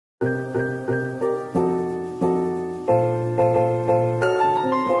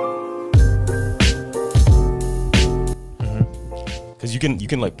Because you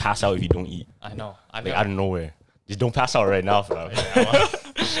can like pass out if you don't eat. I know. Like out of nowhere. Just don't pass out right now, fam.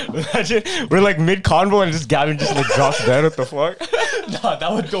 Imagine we're like mid convo and just Gavin just like drops dead. What the fuck? No,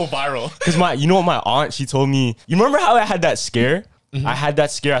 that would go viral. Because you know what my aunt, she told me. You remember how I had that scare? I had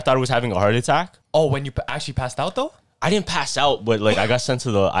that scare. I thought I was having a heart attack. Oh, when you actually passed out though? I didn't pass out, but like I got sent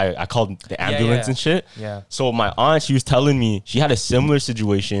to I called the ambulance and shit. Yeah. So my aunt, she was telling me she had a similar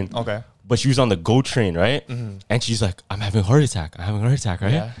situation. Okay. But she was on the GO train, right? And she's like, I'm having a heart attack. I'm having a heart attack,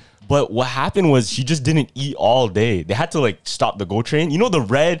 right? Yeah. But what happened was she just didn't eat all day. They had to like stop the GO train. You know the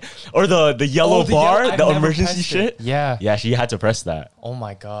red or the yellow bar, the emergency shit? Yeah. Yeah, she had to press that. Oh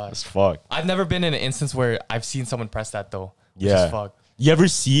my God. It's fucked. I've never been in an instance where I've seen someone press that though. Yeah. Is fucked. You ever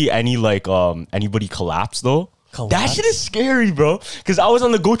see any like anybody collapse though? That shit is scary, bro. Because I was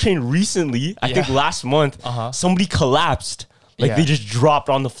on the GO train recently. I think last month. Somebody collapsed. Like they just dropped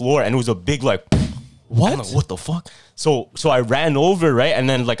on the floor and it was a big like, what? I'm like, what the fuck? So I ran over, right? And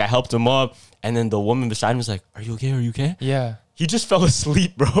then like I helped him up. And then the woman beside me was like, are you okay? Are you okay? Yeah. He just fell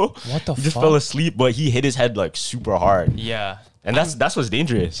asleep, bro. What the fuck? He just fell asleep, but he hit his head like super hard. Yeah. And that's what's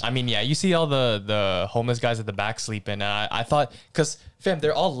dangerous. I mean, yeah, you see all the homeless guys at the back sleeping. And I thought, because fam,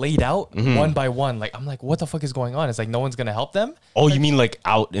 they're all laid out one by one. Like, I'm like, what the fuck is going on? It's like no one's going to help them. Oh, like, you mean like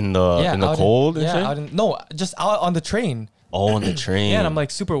out in the cold? No, just out on the train. Oh, on the train. Yeah, and I'm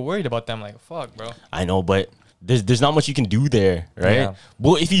like super worried about them. Like, fuck, bro. I know, but there's not much you can do there, right? Yeah.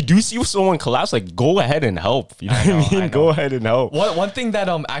 Well, if you do see someone collapse, like go ahead and help. You know what I mean? Go ahead and help. One thing that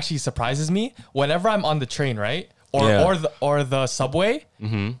actually surprises me, whenever I'm on the train, right? Or the subway,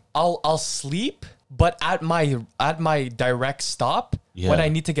 I'll sleep, but at my direct stop, when I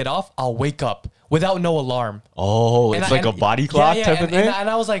need to get off, I'll wake up without no alarm. Oh, it's like a body clock type of thing? And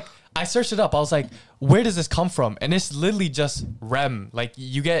I was like, I searched it up. I was like, where does this come from? And it's literally just REM. Like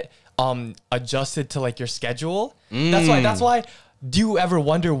you get adjusted to like your schedule. That's why. Do you ever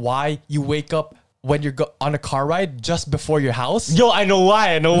wonder why you wake up when you're on a car ride just before your house? Yo, I know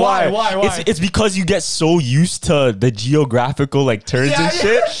why. Why? It's because you get so used to the geographical like turns and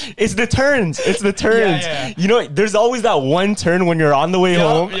shit. It's the turns. Yeah. You know, there's always that one turn when you're on the way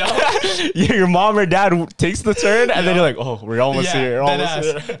home. Your mom or dad takes the turn and then you're like, oh, we're almost here.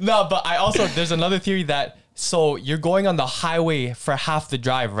 No, but there's another theory that so you're going on the highway for half the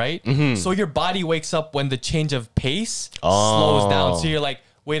drive, right? So your body wakes up when the change of pace slows down. So you're like,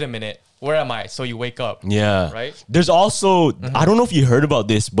 wait a minute. Where am I? So you wake up. Yeah. Right? There's also, I don't know if you heard about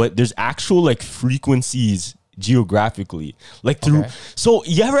this, but there's actual like frequencies geographically. Like through, so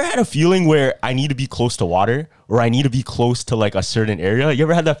you ever had a feeling where I need to be close to water or I need to be close to like a certain area? You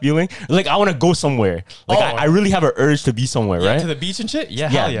ever had that feeling? Like I want to go somewhere. Like I really have an urge to be somewhere, right? To the beach and shit?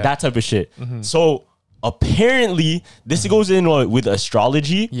 Yeah, that type of shit. So apparently this goes in with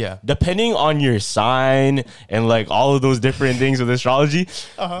astrology. Depending on your sign and like all of those different things with astrology,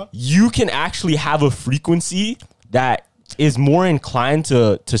 you can actually have a frequency that is more inclined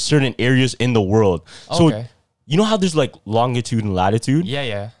to certain areas in the world. So you know how there's like longitude and latitude?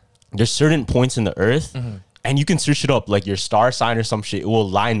 There's certain points in the earth and you can search it up, like your star sign or some shit. It will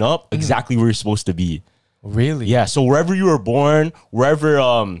line up exactly where you're supposed to be. Really? Yeah. So wherever you were born, wherever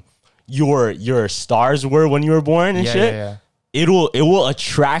your stars were when you were born and shit, it will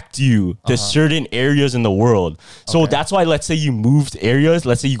attract you to certain areas in the world. So that's why, let's say you moved areas,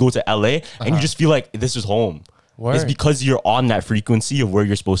 let's say you go to LA and you just feel like this is home. It's because you're on that frequency of where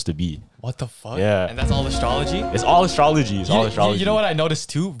you're supposed to be. What the fuck? Yeah. And that's all astrology? It's all astrology. You know what I noticed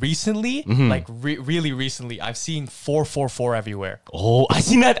too? Recently, like really recently, I've seen 444 everywhere. Oh, I've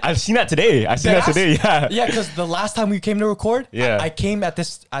seen that today. Yeah, because the last time we came to record, I came at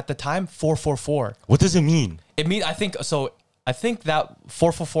the time 444. What does it mean? It means, I think that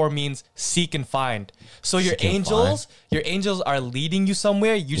 444 means seek and find. So your angels are leading you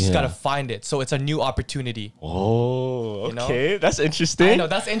somewhere. You just gotta find it. So it's a new opportunity. Oh, okay. You know? That's interesting. I know,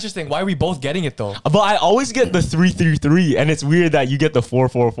 that's interesting. Why are we both getting it though? But I always get the 333, and it's weird that you get the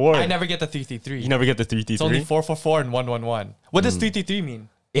 444. I never get the 333. You never get the 333? It's only 444 and 111. What does 333 mean?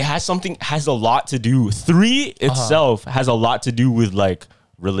 It has a lot to do. 3 itself has a lot to do with like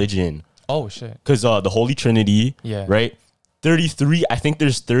religion. Oh shit. Because the Holy Trinity, right? 33, I think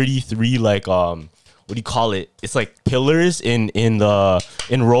there's 33 like what do you call it? It's like pillars in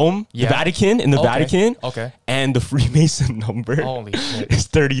Rome, the Vatican, Vatican. Okay. And the Freemason number Holy shit. is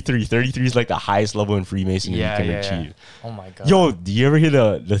 33. 33 is like the highest level in Freemasonry you can achieve. Oh my god. Yo, do you ever hear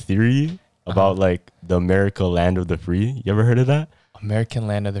the theory about like the America land of the free? You ever heard of that? American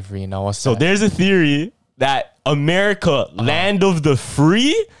land of the free. No, what's so that? There's a theory that America, land of the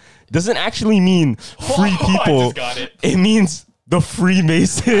free, doesn't actually mean free people. I just got it. It means the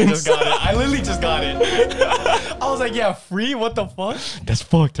Freemasons. I just got it. I literally just got it. I was like, yeah, free? What the fuck? That's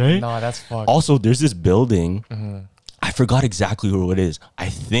fucked, right? No, that's fucked. Also, there's this building. I forgot exactly where it is. I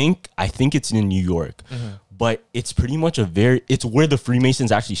think it's in New York. But it's pretty much it's where the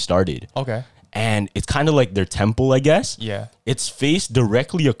Freemasons actually started. Okay. And it's kind of like their temple, I guess. Yeah. It's faced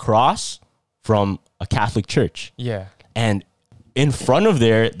directly across from a Catholic church. Yeah. And in front of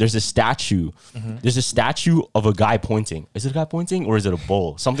there's a statue. There's a statue of a guy pointing. Is it a guy pointing or is it a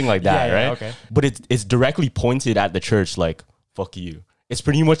bull? Something like that, right? Okay. But it's directly pointed at the church like, fuck you. It's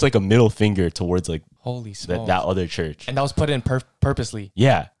pretty much like a middle finger towards like holy smokes. that other church. And that was put in purposely.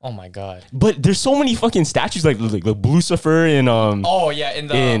 Yeah. Oh my god. But there's so many fucking statues like Lucifer in oh yeah,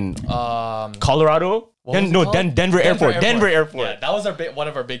 in Colorado. Denver Airport. Denver Airport. Yeah, that was one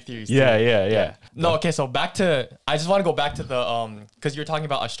of our big theories. Yeah. No, okay, so I just want to go back to the because you're talking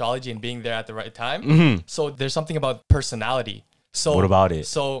about astrology and being there at the right time. So there's something about personality. So what about it?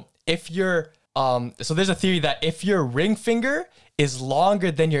 So if you're so there's a theory that if your ring finger is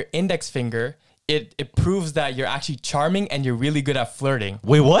longer than your index finger, it proves that you're actually charming and you're really good at flirting.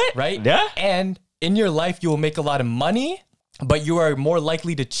 Wait, what? Right? Yeah. And in your life, you will make a lot of money, but you are more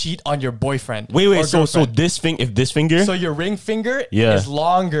likely to cheat on your boyfriend. Wait. So this finger. So your ring finger is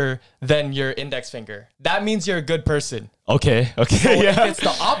longer than your index finger. That means you're a good person. Okay. So if it's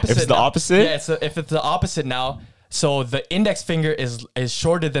the opposite. If it's the opposite. Yeah. If it's the opposite now. So the index finger is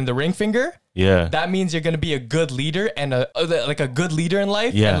shorter than the ring finger. Yeah. That means you're gonna be a good leader and a good leader in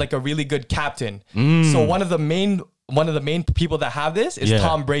life and like a really good captain. So one of the main people that have this is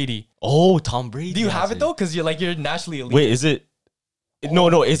Tom Brady. Oh, Tom Brady. Do you have it though? Because you're naturally a leader. Wait, is it?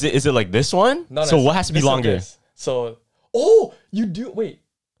 No. Is it like this one? No. So what has to be longer? So you do. Wait.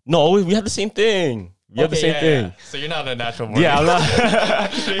 No, we have the same thing. We have the same thing. Yeah. So you're not a natural born. Yeah, I'm not.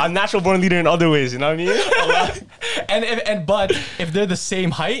 I'm natural born leader in other ways. You know what I mean? But if they're the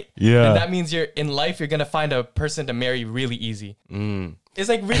same height, then that means in life you're gonna find a person to marry really easy. It's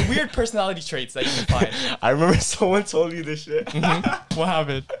like weird personality traits that you can find. I remember someone told me this shit. What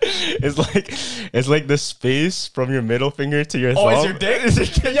happened? It's like the space from your middle finger to your thumb. Oh, is your dick?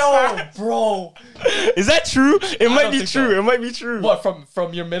 Yo, bro. Is that true? It might be true. So. It might be true. What,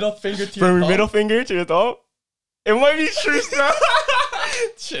 from your middle finger to your thumb? From your middle finger to your thumb? It might be true, son.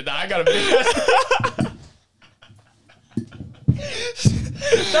 Shit, I got a big ass.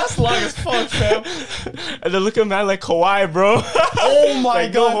 That's long as fuck, fam. And then look at man like Kawhi, bro. Oh my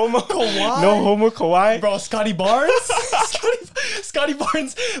god. No homo. Kawhi? No homo Kawhi. Bro, Scotty Barnes? Scotty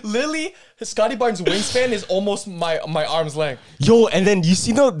Barnes, literally, Scotty Barnes' wingspan is almost my arm's length. Yo, and then you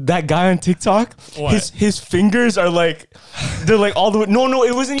see that guy on TikTok? What? His fingers are like, they're like all the way. No,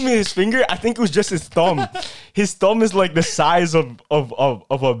 it wasn't even his finger. I think it was just his thumb. His thumb is like the size of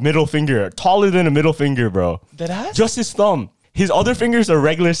a middle finger, taller than a middle finger, bro. That? Just his thumb. His other fingers are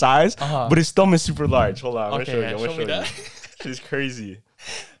regular size, but his thumb is super large. Hold on, I'm gonna show you. It's crazy.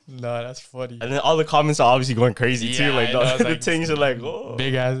 No, that's funny. And then all the comments are obviously going crazy too. Like the things are like, oh,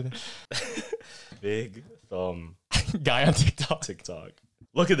 big ass, big thumb guy on TikTok.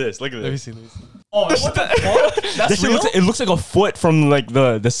 Look at this. Let me see. Oh, what the fuck? That's real? It looks like a foot from like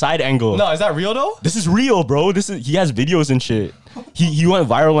the side angle. No, is that real though? This is real, bro. He has videos and shit. He went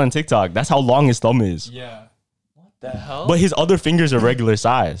viral on TikTok. That's how long his thumb is. Yeah. The hell? But his other fingers are regular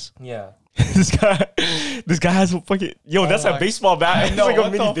size. Yeah. this guy has a fucking that's a baseball bat. It's like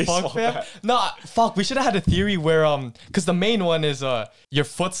a mini baseball bat. No, fuck. We should have had a theory where because the main one is your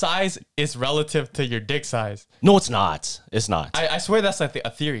foot size is relative to your dick size. No, it's not. It's not. I swear that's like a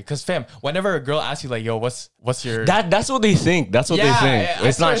theory. Because fam, whenever a girl asks you like, yo, what's your that's what they think. That's what they think. Yeah,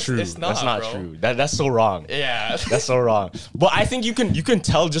 it's not true. It's not, that's not bro. true. That's so wrong. Yeah. That's so wrong. But I think you can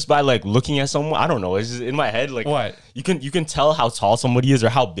tell just by like looking at someone. I don't know. It's just in my head. Like what? You can tell how tall somebody is or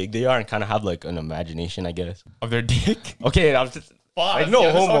how big they are and kind of have like an imagination, I guess. Of their dick? Okay, I'm just like,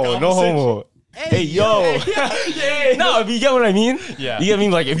 no homo. Hey, yo. Yeah. No, you get what I mean? Yeah. You get what I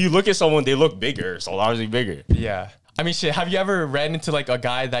mean? Like if you look at someone, they look bigger, so obviously bigger. Yeah. I mean, shit, have you ever ran into like a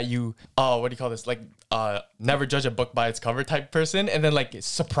guy that you, what do you call this? Like, never judge a book by its cover type person, and then like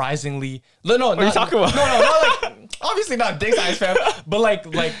surprisingly, what are you talking about? No, not like, obviously not dick size, fam, but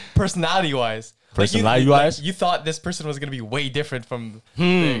like personality wise. Personality wise? You thought this person was gonna be way different from.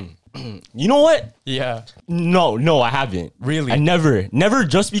 You know what? Yeah. No, I haven't. Really? I never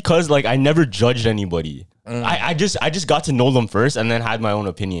just because like I never judged anybody. I just got to know them first and then had my own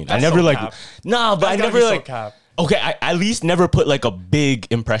opinion. That's I never so like cap. nah, but That's I never like so okay. I at least never put like a big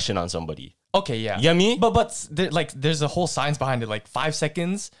impression on somebody. Okay, yeah. You know what I mean? But there's a whole science behind it. Like 5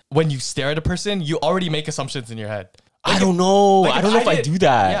 seconds when you stare at a person, you already make assumptions in your head. I don't know. I don't know if I do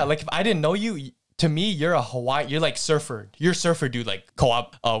that. Yeah, like if I didn't know you, to me, you're a Hawaiian. You're like surfer. You're surfer dude, like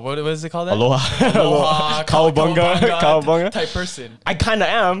co-op. What is it called? That? Aloha. Kawabunga type person. I kind of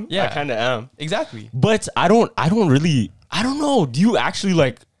am. Yeah, I kind of am. Exactly. But I don't know. Do you actually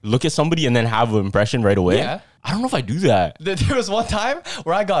like look at somebody and then have an impression right away? Yeah. I don't know if I do that. There was one time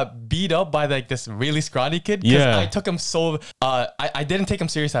where I got beat up by like this really scrawny kid because I took him so I didn't take him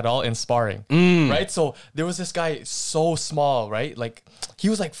serious at all in sparring, right? So there was this guy so small, right? Like he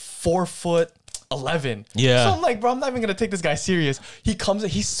was like 4'11". Yeah. So I'm like, bro, I'm not even gonna take this guy serious. He comes in,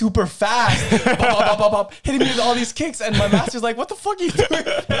 he's super fast, hitting me with all these kicks, and my master's like, what the fuck are you doing?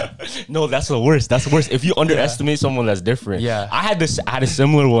 No, that's the worst. That's the worst. If you underestimate someone that's different. Yeah. I had a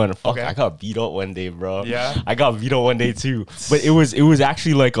similar one. Fuck, I got beat up one day, bro. Yeah. I got beat up one day too. But it was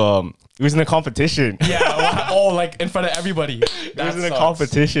actually like it was in a competition. Yeah. Oh, like in front of everybody. It was in a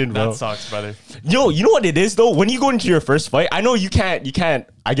competition, bro. That sucks, brother. Yo, you know what it is though? When you go into your first fight, I know you can't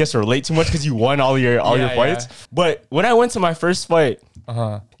I guess relate too much because you won all your fights. Yeah. But when I went to my first fight,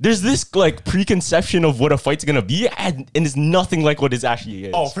 there's this like preconception of what a fight's gonna be, and it's nothing like what it actually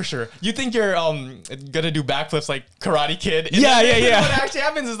is. Oh, for sure. You think you're gonna do backflips like Karate Kid? Yeah. What actually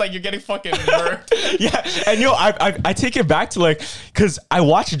happens is like you're getting fucking murked. Yeah, and yo, I take it back to like, cause I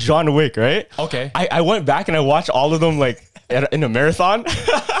watched John Wick, right? Okay. I went back and I watched all of them like in a marathon.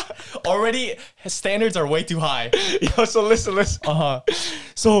 Already, his standards are way too high. Yo, so listen.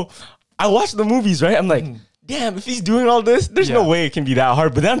 So I watched the movies, right? I'm like, damn, if he's doing all this, there's no way it can be that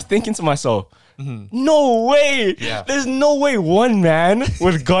hard. But then I'm thinking to myself, no way. Yeah. There's no way one man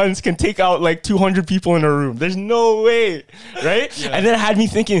with guns can take out like 200 people in a room. There's no way, right? Yeah. And then it had me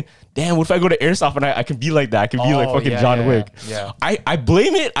thinking, damn, what if I go to Airsoft and I can be like that? I can be like fucking John Wick. Yeah. I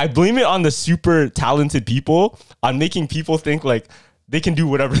blame it on the super talented people, on making people think like they can do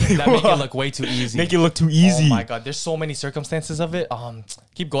whatever they want. Make it look way too easy. Make it look too easy. Oh my god, there's so many circumstances of it.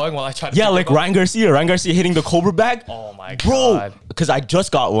 Keep going while I try to. Yeah, like Ryan Garcia hitting the Cobra bag. Oh my god, bro. Because I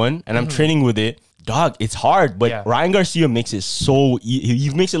just got one and I'm training with it. Dog, it's hard, but Ryan Garcia makes it so he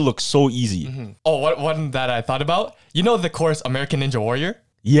makes it look so easy. Oh, what one that I thought about? You know the course American Ninja Warrior?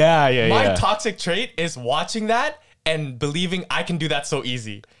 Yeah. My toxic trait is watching that and believing I can do that so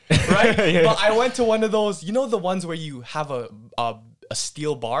easy, right? But I went to one of those, you know, the ones where you have a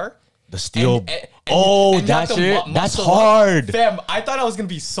steel bar. The steel. That's it. That's hard. Fam, I thought I was gonna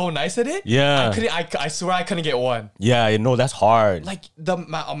be so nice at it. Yeah. I swear I couldn't get one. Yeah, no, that's hard. Like the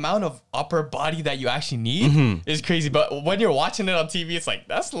amount of upper body that you actually need is crazy. But when you're watching it on TV, it's like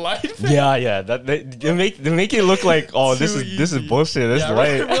that's light. Fam. Yeah. They make it look like this is bullshit. This is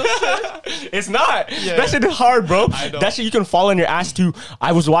light. It's not. Yeah. That shit is hard, bro. That shit you can fall on your ass too.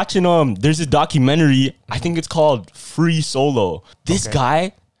 I was watching there's a documentary. I think it's called Free Solo. This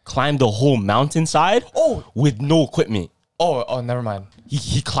guy climbed the whole mountainside with no equipment. Oh, never mind.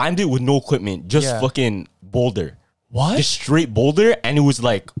 He climbed it with no equipment, just fucking boulder. What? Just straight boulder, and it was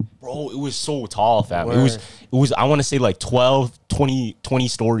like, bro, it was so tall, fam. Word. It was I want to say like 12, 20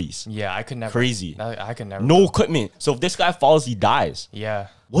 stories. Yeah, I could never. Crazy. I could never. No equipment. So if this guy falls, he dies. Yeah.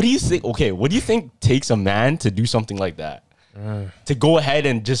 What do you think? Okay, what do you think takes a man to do something like that? To go ahead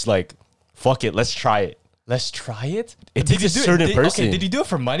and just like, fuck it, let's try it. Let's try it? It takes a certain person. Okay, did he do it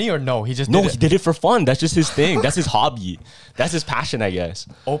for money or no? He just he did it for fun. That's just his thing. That's his hobby. That's his passion, I guess.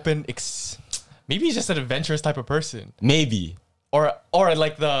 Maybe he's just an adventurous type of person. Maybe. Or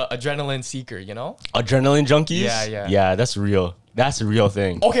like the adrenaline seeker, you know? Adrenaline junkies? Yeah. Yeah, that's real. That's a real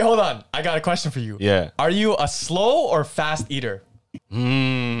thing. Okay, hold on. I got a question for you. Yeah. Are you a slow or fast eater?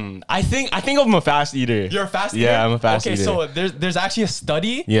 I think I'm a fast eater. You're a fast eater? Yeah, I'm a fast eater. Okay, so there's actually a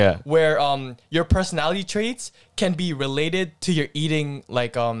study where your personality traits can be related to your eating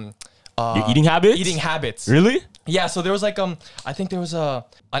your eating habits? Eating habits. Really? Yeah, so there was like I think there was an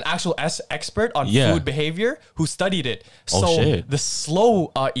actual expert on food behavior who studied it. So the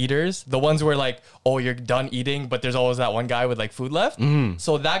slow eaters, the ones where like, oh, you're done eating, but there's always that one guy with like food left.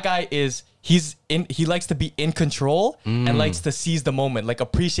 So that guy he likes to be in control and likes to seize the moment, like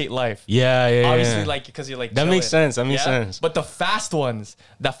appreciate life. Yeah. Obviously, like because you're like that makes sense. That makes sense. But the fast ones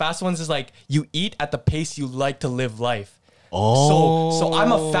is like you eat at the pace you like to live life. Oh, so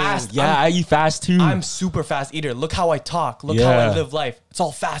I'm a fast. Yeah, I eat fast too. I'm super fast eater. Look how I talk. Look how I live life. It's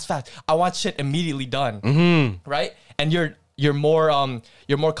all fast. I want shit immediately done. Right? And you're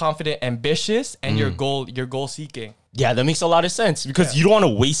more confident, ambitious, and you're goal seeking. Yeah, that makes a lot of sense because you don't want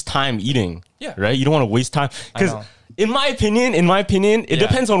to waste time eating. Yeah, right. You don't want to waste time because. In my opinion, it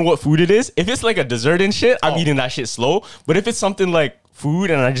depends on what food it is. If it's like a dessert and shit, I'm eating that shit slow. But if it's something like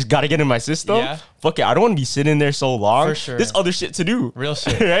food and I just gotta get in my system, fuck it, I don't want to be sitting there so long. For sure. There's other shit to do. Real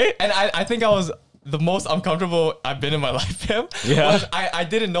shit. Right? And I think I was the most uncomfortable I've been in my life, fam. Yeah. Was I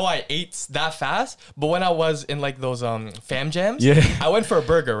didn't know I ate that fast, but when I was in like those fam jams, I went for a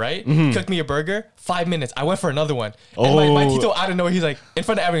burger, right? Cooked me a burger, 5 minutes. I went for another one. And my Tito out of nowhere, he's like, in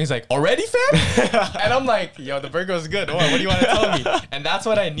front of everyone, he's like, already, fam? And I'm like, yo, the burger was good. What do you want to tell me? And that's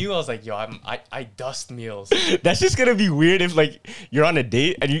what I knew. I was like, yo, I dust meals. That's just gonna be weird if like you're on a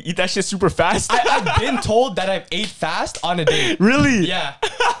date and you eat that shit super fast. I've been told that I've ate fast on a date. Really? Yeah.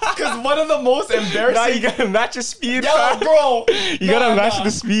 Because one of the most embarrassing. Nah, you gotta match the speed, yeah, bro. You gotta match the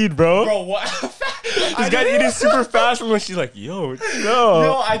speed, bro. Bro, what? This guy eating super fast, and when she's like, "Yo,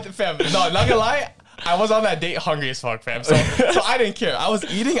 no." Yo, fam. No, not gonna lie. I was on that date hungry as fuck, fam. So I didn't care. I was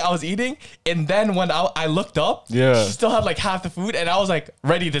eating, and then when I looked up, she still had like half the food, and I was like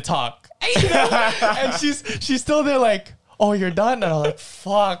ready to talk. And she's still there like, oh, you're done, and I'm like,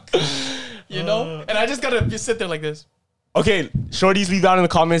 fuck, you know. And I just gotta sit there like this. Okay, shorties, leave down in the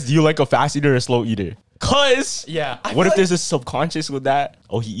comments. Do you like a fast eater or a slow eater? Cause what if there's a subconscious with that?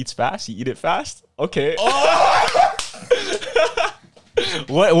 Oh, he eats fast. He eat it fast. Okay. Oh.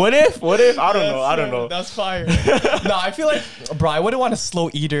 What if? I don't know. That's fire. No, I feel like, bro, I wouldn't want a slow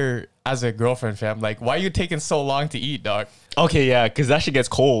eater as a girlfriend, fam. Like, why are you taking so long to eat, dog? Okay, yeah, because that shit gets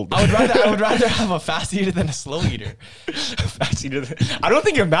cold. I would rather have a fast eater than a slow eater. Fast eater. I don't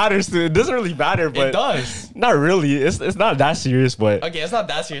think it matters. It doesn't really matter, but it does. Not really. It's not that serious, but okay, it's not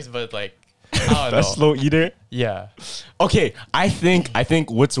that serious, but like, I don't know. A slow eater. Yeah. Okay, I think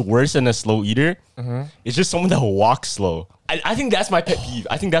what's worse than a slow eater is just someone that walks slow. I think that's my pet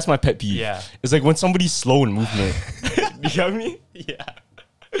peeve. Yeah. It's like when somebody's slow in movement. You get me? Yeah.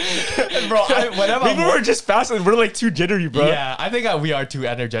 Bro, whenever maybe we're just fast and we're like too jittery, bro. Yeah, I think we are too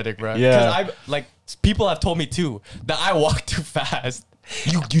energetic, bro. Yeah. Because people have told me too that I walk too fast.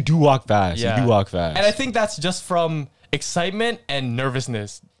 You do walk fast. Yeah. You do walk fast. And I think that's just from excitement and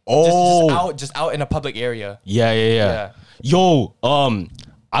nervousness. Oh, just out in a public area. Yeah. Yo,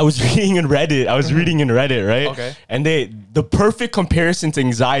 I was reading in Reddit, right? Okay. And the perfect comparison to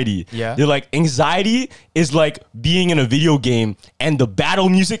anxiety. Yeah. They're like, anxiety is like being in a video game and the battle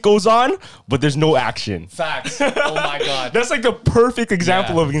music goes on, but there's no action. Facts. Oh my God. That's like the perfect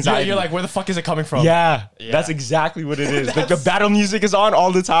example of anxiety. You're like, where the fuck is it coming from? Yeah. That's exactly what it is. Like the battle music is on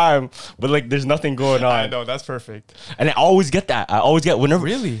all the time, but like there's nothing going on. I know, that's perfect. And I always get that. Whenever.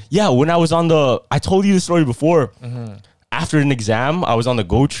 Really? Yeah, when I was I told you the story before. After an exam, I was on the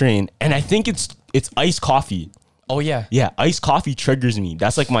GO train, and I think it's iced coffee. Oh, yeah. Yeah, iced coffee triggers me.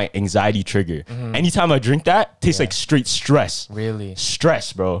 That's like my anxiety trigger. Anytime I drink that, it tastes like straight stress. Really?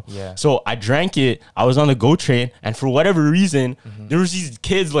 Stress, bro. Yeah. So I drank it. I was on the GO train, and for whatever reason, there was these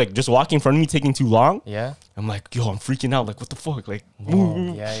kids like just walking in front of me taking too long. Yeah. I'm like, yo, I'm freaking out. Like, what the fuck? Like,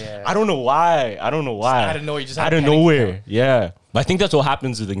 yeah. I don't know why. Just out of nowhere, you just out of nowhere. Yeah. But I think that's what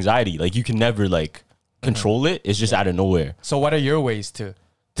happens with anxiety. Like, you can never like control it. It's just out of nowhere. So what are your ways to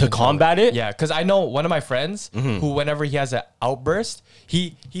combat it? Yeah, because I know one of my friends who, whenever he has an outburst,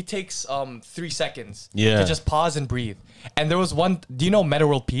 he takes 3 seconds to just pause and breathe. And there was one. Do you know Meta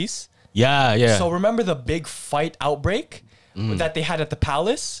World Peace? Yeah. So remember the big fight outbreak that they had at the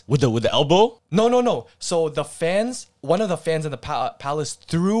palace with the elbow? No. So one of the fans in the palace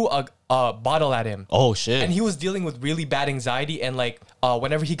threw a bottle at him. Oh shit! And he was dealing with really bad anxiety, and like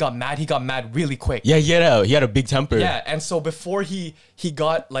whenever he got mad really quick. Yeah, he had a big temper. Yeah, and so before he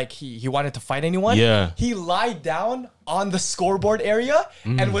got like he wanted to fight anyone, he lied down on the scoreboard area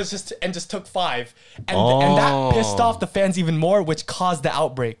and just took 5, and that pissed off the fans even more, which caused the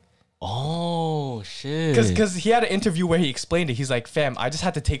outbreak. Oh shit! Because he had an interview where he explained it. He's like, "Fam, I just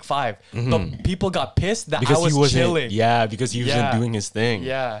had to take 5, but people got pissed that I was chilling." Yeah, because he wasn't doing his thing.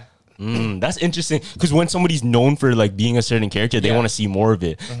 Yeah. That's interesting. Because when somebody's known for like being a certain character, they want to see more of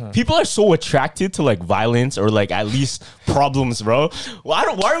it. People are so attracted to like violence or like at least problems, bro. Why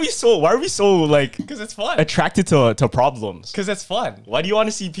are we so like? Because it's fun. Attracted to problems. Because it's fun. Why do you want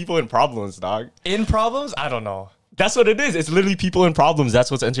to see people in problems, dog? In problems? I don't know. That's what it is. It's literally people in problems. That's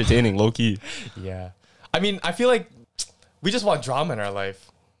what's entertaining, low key. Yeah. I mean, I feel like we just want drama in our life.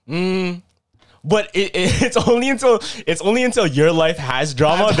 But it's only until your life has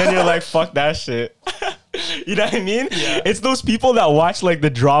drama, then you're like, fuck that shit. You know what I mean? Yeah. It's those people that watch like the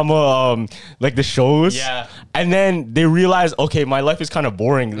drama, like the shows. Yeah. And then they realize, okay, my life is kind of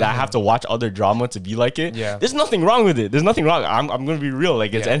boring. That I have to watch other drama to be like it. Yeah. There's nothing wrong with it. There's nothing wrong. I'm gonna be real.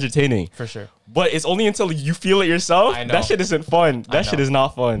 Like it's entertaining. For sure. But it's only until you feel it yourself. I know. That shit isn't fun. That shit is not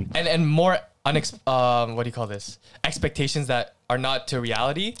fun. And more what do you call this? Expectations that are not to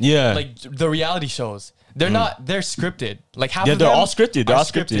reality. Yeah. Like the reality shows. They're not, they're scripted. Like half Yeah, of them they're all scripted. They're are all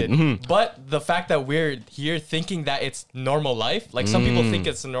scripted. But the fact that we're here thinking that it's normal life, like some people think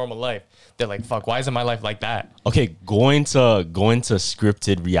it's a normal life. They're like, fuck, why isn't my life like that? Okay, going to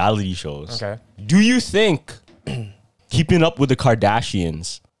scripted reality shows. Okay. Do you think keeping up with the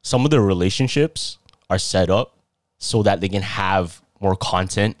Kardashians, some of their relationships are set up so that they can have more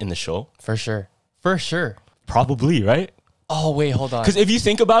content in the show? For sure. For sure. Probably, right? Oh, wait, hold on. Because if you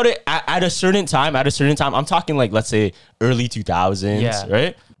think about it, at a certain time, I'm talking like, let's say early 2000s,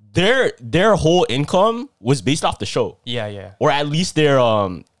 right? Their whole income was based off the show. Yeah. Or at least their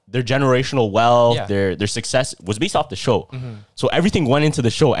generational wealth, their success was based off the show. So everything went into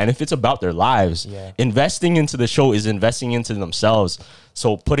the show. And if it's about their lives, investing into the show is investing into themselves.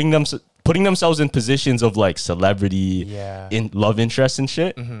 So putting themselves in positions of like celebrity, in love interest and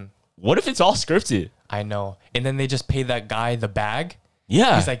shit. What if it's all scripted? I know. And then they just pay that guy the bag.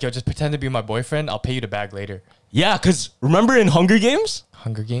 Yeah. He's like, yo, just pretend to be my boyfriend. I'll pay you the bag later. Yeah, because remember in Hunger Games?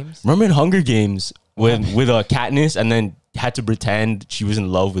 Remember in Hunger Games with Katniss and then had to pretend she was in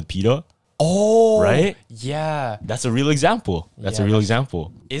love with Peter? Oh. Right? Yeah. That's a real example. That's a real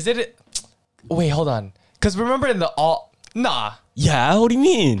example. Is it? Wait, hold on. Because remember in the all... Nah. Yeah, what do you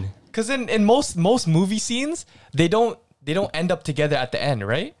mean? Because in most movie scenes, they don't end up together at the end,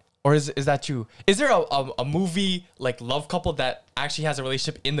 right? Or is that true? Is there a movie like love couple that actually has a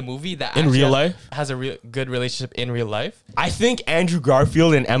relationship in the movie that in real life has a real good relationship in real life? I think Andrew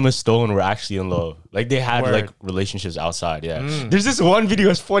Garfield and Emma Stone were actually in love. Like they had like relationships outside. Yeah. There's this one video,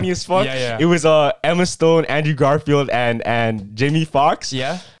 it's funny as fuck. Yeah. It was Emma Stone, Andrew Garfield, and Jamie Foxx.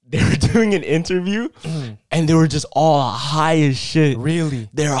 Yeah. They were doing an interview and they were just all high as shit. Really?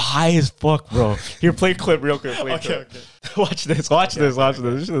 They were high as fuck, bro. Here, play a clip real quick. Okay. Watch this. This shit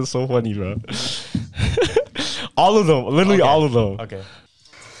is so funny, bro. All of them. Literally all of them. Okay.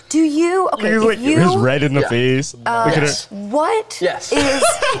 Do you... Okay, like, his red in the face. Look at her. What Yes. is...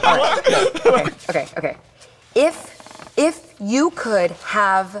 All right. Okay. If you could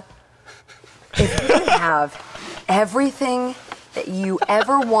have... everything that you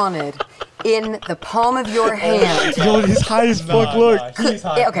ever wanted in the palm of your hand... Yo, he's high as fuck, look. He's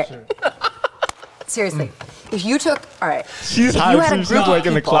high, okay. for sure. Seriously. If you took... All right. She's high. She's like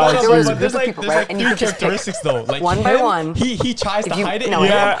in the clouds. There was a too. group of people, right? And you could just pick characteristics though. Like one by one. He tries to hide it. No,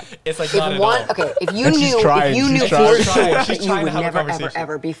 It's like not at all. Okay, if you And knew she's trying. for She's sure trying. that She's you trying would to have a never, conversation.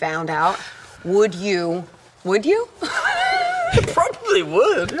 ever be found out, would you? Probably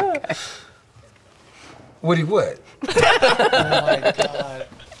would. Yeah. Woody would. Oh my god.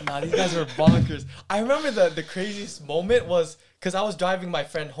 Nah, these guys are bonkers. I remember the craziest moment was because I was driving my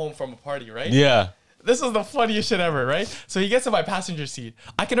friend home from a party, right? Yeah. This is the funniest shit ever, right? So he gets in my passenger seat.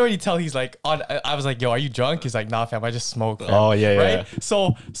 I can already tell he's like on. I was like, "Yo, are you drunk?" He's like, "Nah, fam, I just smoked." Fam. Oh yeah, right?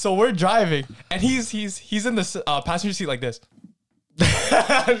 So we're driving, and he's in the passenger seat like this.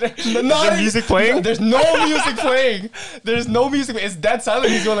 Is there music playing? There's no music playing. There's no music. It's dead silent.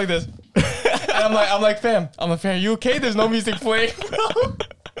 He's going like this, and I'm like, fam, are you okay? There's no music playing.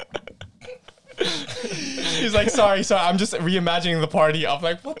 He's like, sorry, I'm just reimagining the party. I'm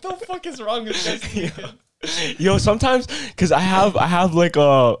like, what the fuck is wrong with this? Yo, sometimes because I have like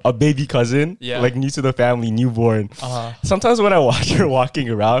a baby cousin, like new to the family, newborn. Sometimes when I watch her walking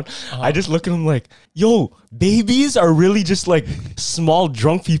around, I just look at him like, yo, babies are really just like small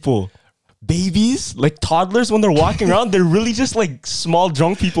drunk people. Babies, like toddlers, when they're walking around, they're really just like small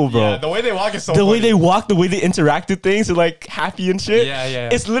drunk people, bro. Yeah, the way they walk is so the funny. way they walk, the way they interact with things, are like happy and shit. Yeah.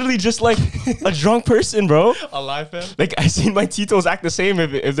 It's literally just like a drunk person, bro. Alive, man. Like I seen my Titos act the same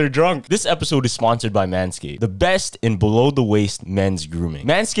if they're drunk. This episode is sponsored by Manscaped, the best in below the waist men's grooming.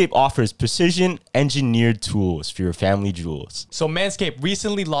 Manscaped offers precision engineered tools for your family jewels. So Manscaped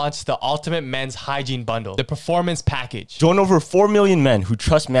recently launched the Ultimate Men's Hygiene Bundle, the Performance Package. Join over 4 million men who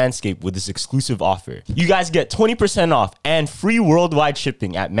trust Manscaped with this exclusive offer. You guys get 20% off and free worldwide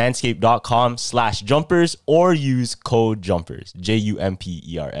shipping at manscaped.com/jumpers or use code JUMPERS,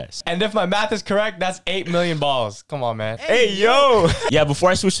 JUMPERS. And if my math is correct, that's 8 million balls. Come on, man. Hey, yo. Yeah, before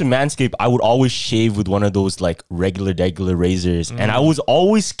I switched to Manscaped, I would always shave with one of those like regular razors. And I was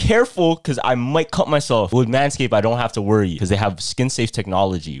always careful because I might cut myself. With Manscaped, I don't have to worry because they have skin safe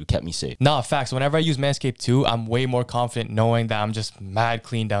technology who kept me safe. Nah, facts. Whenever I use Manscaped too, I'm way more confident knowing that I'm just mad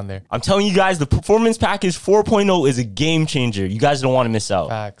clean down there. I'm telling telling you guys the Performance Package 4.0 is a game changer. You guys don't want to miss out.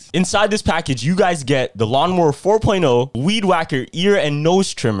 Facts. Inside this package, you guys get the Lawnmower 4.0, Weed Whacker ear and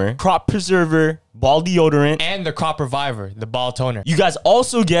nose trimmer, crop preserver, ball deodorant, and the crop reviver, the ball toner. You guys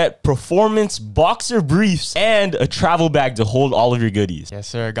also get performance boxer briefs and a travel bag to hold all of your goodies. Yes,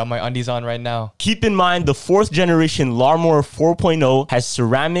 sir. Got my undies on right now. Keep in mind, the 4th generation Lawnmower 4.0 has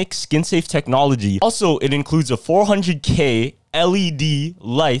ceramic skin-safe technology. Also, it includes a 400K LED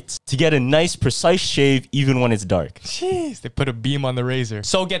light to get a nice, precise shave even when it's dark. Jeez, they put a beam on the razor.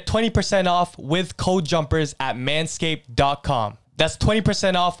 So get 20% off with code JUMPERS at manscaped.com. That's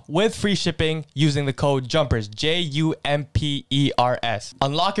 20% off with free shipping using the code JUMPERS, JUMPERS.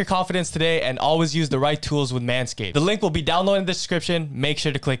 Unlock your confidence today and always use the right tools with Manscaped. The link will be down low in the description. Make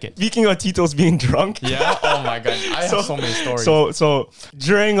sure to click it. Speaking of Tito's being drunk. Yeah? Oh my God. I have so many stories. So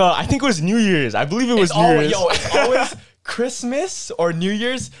during, I think it was New Year's. I believe it was New Year's. Yo, it's always Christmas or New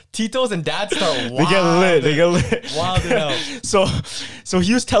Year's. Tito's and Dad start wild. They get lit. Wild out. So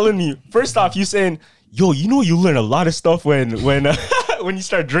he was telling me, first off, he was saying, yo, you know you learn a lot of stuff when when you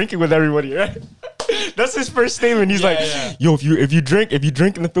start drinking with everybody, right? That's his first statement. He's yo, if you drink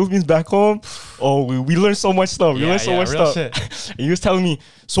in the Philippines back home, oh, we learn so much stuff. We learn so much stuff. And he was telling me,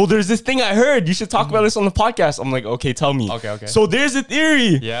 so there's this thing I heard. You should talk about this on the podcast. I'm like, okay, tell me. Okay. So there's a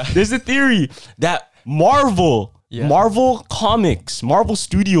theory. Yeah. There's a theory that Marvel Comics, Marvel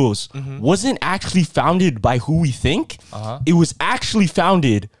Studios wasn't actually founded by who we think. It was actually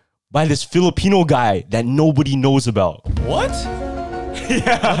founded by this Filipino guy that nobody knows about. What?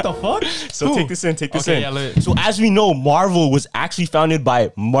 Yeah. What the fuck? So Who? take this in. Yeah, so as we know, Marvel was actually founded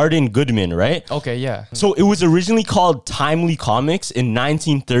by Martin Goodman, right? Okay, yeah. So it was originally called Timely Comics in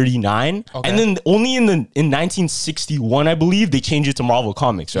 1939. Okay. And then only in 1961, I believe, they changed it to Marvel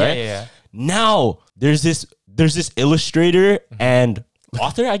Comics, right? Yeah. Now, there's this illustrator and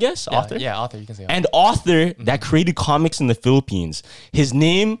author, I guess? Author? Yeah, author. You can say author. And author that created comics in the Philippines. His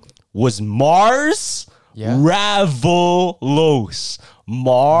name was Mars Ravalos.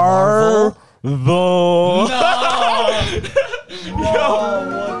 Marvel. No. What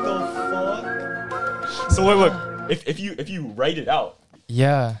the fuck? So wait, look. If you write it out.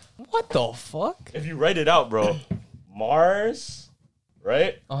 Yeah. What the fuck? If you write it out, bro. Mars,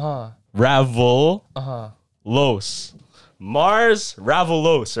 right? Marvel. Mars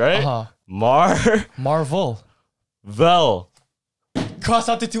Ravalos, right? Marvel. Vel. Cross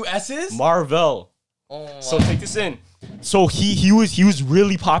out the two S's? Marvel. So take this in. So he was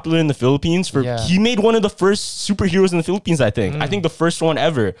really popular in the Philippines he made one of the first superheroes in the Philippines, I think. I think the first one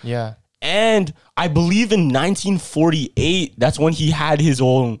ever. Yeah. And I believe in 1948, that's when he had his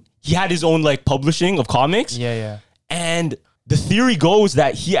own like publishing of comics. Yeah. And the theory goes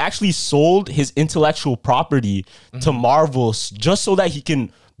that he actually sold his intellectual property to Marvel just so that he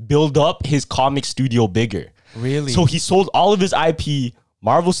can build up his comic studio bigger. Really? So he sold all of his IP,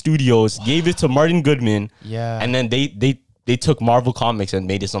 Marvel Studios, gave it to Martin Goodman. Yeah. And then they took Marvel Comics and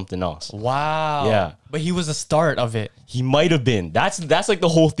made it something else. Wow. Yeah. But he was the start of it. He might have been. That's like the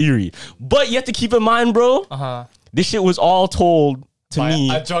whole theory. But you have to keep in mind, bro, this shit was all told to me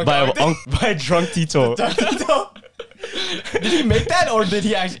by a drunk Tito. Did he make that or did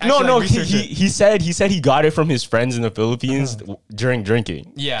he actually No, he said he got it from his friends in the Philippines during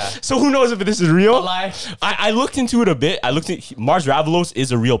drinking. Yeah. So who knows if this is real? A lie. I looked into it a bit. Mars Ravalos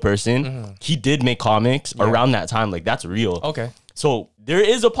is a real person. He did make comics around that time. Like, that's real. Okay. So there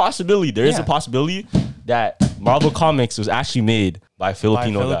is a possibility. There is a possibility that Marvel Comics was actually made by a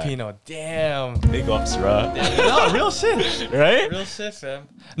Filipino guy. Damn. Big ups, bro. No, real shit. Right? Real shit, fam.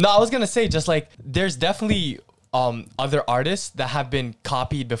 No, I was going to say just like there's definitely other artists that have been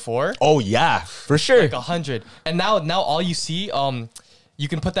copied before. Oh yeah, for sure. Like 100. And now all you see, you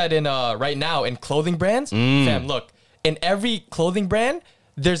can put that in right now in clothing brands. Fam, look, in every clothing brand,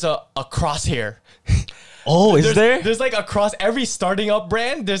 there's a crosshair. Oh, is there? There's like across every starting up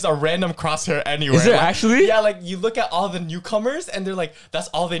brand, there's a random crosshair anywhere. Is there like, actually? Yeah, like you look at all the newcomers and they're like, that's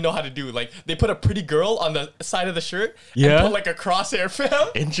all they know how to do. Like they put a pretty girl on the side of the shirt and put like a crosshair, fam.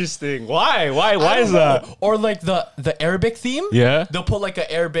 Interesting. Why is that? Or like the Arabic theme. Yeah. They'll put like an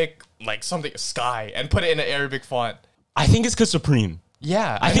Arabic, like something sky and put it in an Arabic font. I think it's because Supreme.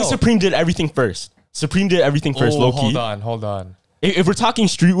 Yeah. I think Supreme did everything first. Low key. Hold on. If we're talking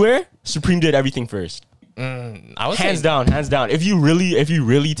streetwear, Supreme did everything first. Hands down. If you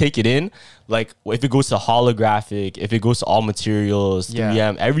really take it in, like if it goes to holographic, if it goes to all materials,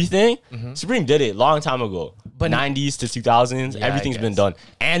 3M, everything, Supreme did it long time ago. But 90s to 2000s, everything's been done.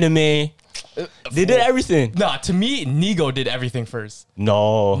 Anime, they did everything. Nah, to me, Nigo did everything first.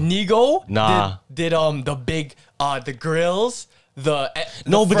 No. Nigo Nah. did the big the grills,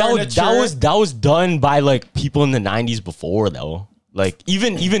 No, but that was done by like people in the 90s before though. Like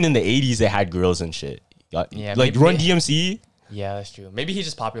even in the 80s they had girls and shit. Yeah, like Run DMC. Yeah, that's true. Maybe he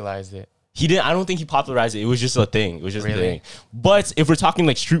just popularized it. He didn't. I don't think he popularized it. It was just a thing. It was just a thing. But if we're talking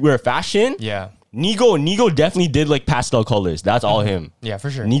like streetwear fashion, yeah, Nigo definitely did like pastel colors. That's all him. Yeah, for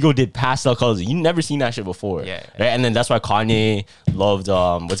sure. Nigo did pastel colors. You never seen that shit before. Yeah. Right? And then that's why Kanye loved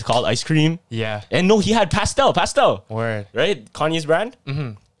what's it called? Ice cream. Yeah. And no, he had pastel. Word. Right? Kanye's brand.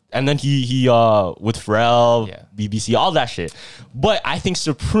 Mm-hmm. And then he with Pharrell, BBC, all that shit. But I think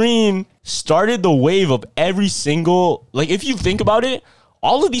Supreme started the wave of every single, like if you think about it,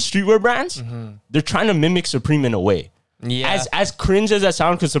 all of these streetwear brands, they're trying to mimic Supreme in a way. Yeah. As cringe as that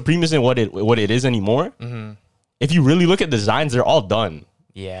sounds, because Supreme isn't what it is anymore. If you really look at designs, they're all done.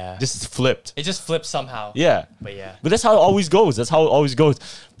 Yeah. Just flipped. It just flips somehow. Yeah. But yeah. But that's how it always goes.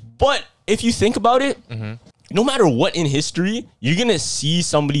 But if you think about it, no matter what in history, you're going to see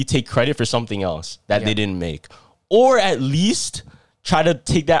somebody take credit for something else that they didn't make. Or at least try to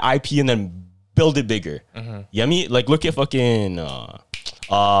take that IP and then build it bigger. You know what I mean? Like look at fucking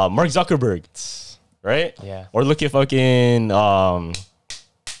Mark Zuckerberg. Right? Yeah. Or look at fucking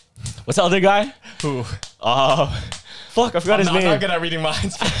what's the other guy? Who? Fuck, I forgot his name. I'm not good at reading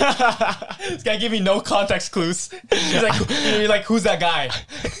minds. This guy gave me no context clues. He's like, who's that guy?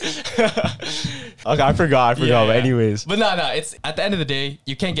 Okay, I forgot. But anyways. But no, it's at the end of the day,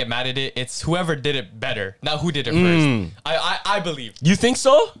 you can't get mad at it. It's whoever did it better, not who did it first. I believe. You think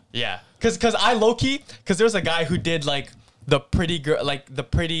so? Yeah. Cause I low-key, cause there was a guy who did like the pretty girl, like the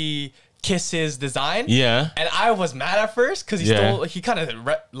pretty Kisses design. Yeah. And I was mad at first because he kind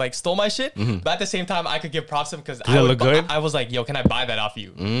of stole my shit. But at the same time, I could give props to him because I was like, yo, can I buy that off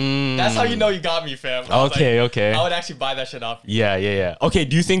you? That's how you know you got me, fam. Okay. I would actually buy that shit off you. Yeah. Okay,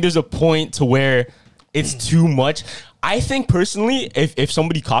 do you think there's a point to where it's too much? I think personally, if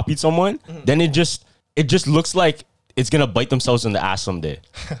somebody copied someone, then it just looks like it's gonna bite themselves in the ass someday.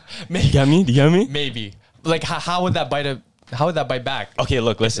 Maybe. Do you get me? Maybe. Like how would that bite back? Okay,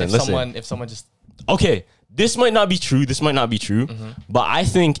 look, listen. If someone just... Okay, this might not be true. But I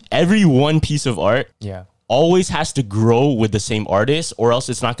think every one piece of art always has to grow with the same artist, or else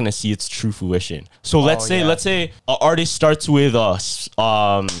it's not going to see its true fruition. So let's say an artist starts with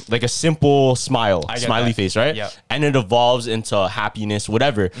like a simple smiley face, right? Yeah. And it evolves into happiness,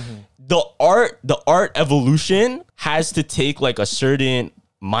 whatever. The art evolution has to take like a certain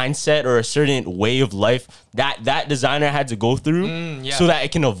mindset or a certain way of life that designer had to go through so that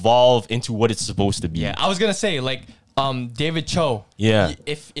it can evolve into what it's supposed to be. Yeah, I was gonna say like David Cho. Yeah.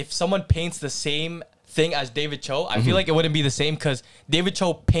 If someone paints the same thing as David Cho, I feel like it wouldn't be the same because David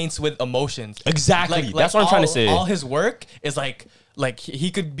Cho paints with emotions. Exactly. That's what I'm trying to say. All his work is like he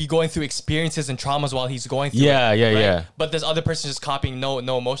could be going through experiences and traumas while he's going through Yeah. But this other person just copying no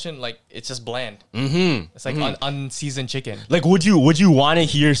emotion, like it's just bland. It's like unseasoned chicken. Like would you want to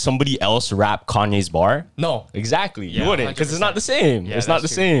hear somebody else rap Kanye's bar? No. Exactly. You wouldn't, because it's not the same. Yeah, it's not the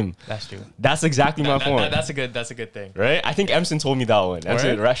same. That's true. That's exactly my point. That's a good thing. Right? I think Emson told me that one.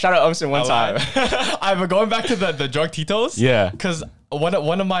 Shout out Emson one time. I'm going back to the drug Titos. Yeah. Because one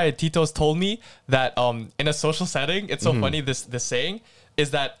of my Titos told me that in a social setting, it's so funny, this saying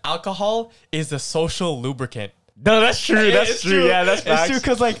is that alcohol is the social lubricant. No, that's true. That's true. Yeah, that's facts. It's true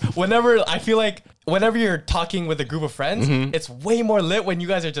because like whenever you're talking with a group of friends, it's way more lit when you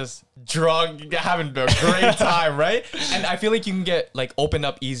guys are just drunk, having a great time, right? And I feel like you can get like opened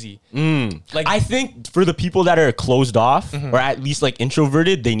up easy. Like I think for the people that are closed off or at least like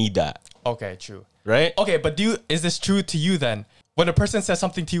introverted, they need that. Okay, true. Right? Okay, but is this true to you then? When a person says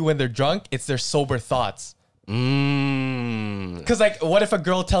something to you when they're drunk, it's their sober thoughts. Because like, what if a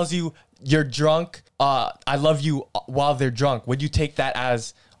girl tells you you're drunk, I love you while they're drunk? Would you take that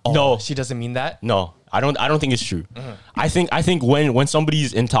as, no, she doesn't mean that? No, I don't think it's true. I think when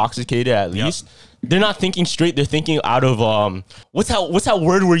somebody's intoxicated, at least they're not thinking straight. They're thinking out of what's that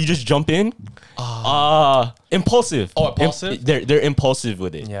word where you just jump in? Impulsive. Oh, impulsive. They're impulsive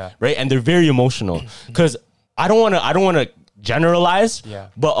with it. Yeah. Right, and they're very emotional. Because I don't want to generalize,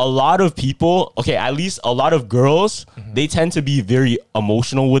 but a lot of people, at least a lot of girls, they tend to be very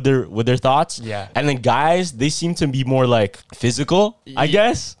emotional with their thoughts. Yeah. And then guys, they seem to be more like physical, I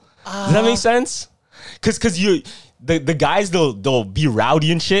guess. Does that make sense? Cause the guys they'll be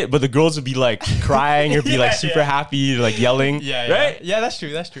rowdy and shit, but the girls will be like crying or be like super happy, like yelling. Yeah. Right? Yeah, that's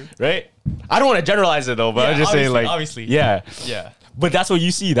true. Right? I don't want to generalize it though, but I'm just saying, like, obviously. Yeah. But that's what you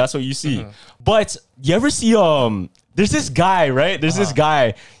see. But you ever see there's this guy, right? This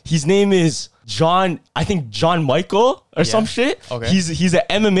guy. His name is I think John Michael or some shit. Okay. He's an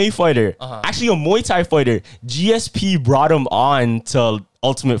MMA fighter. Actually a Muay Thai fighter. GSP brought him on to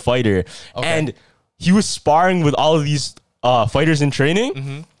Ultimate Fighter. Okay. And he was sparring with all of these fighters in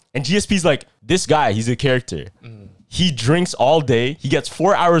training. And GSP's like, this guy, he's a character. He drinks all day. He gets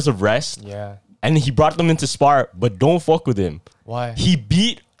 4 hours of rest. Yeah. And he brought them into spar, but don't fuck with him. Why? He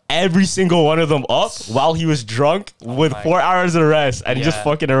beat every single one of them up while he was drunk with 4 hours of rest and just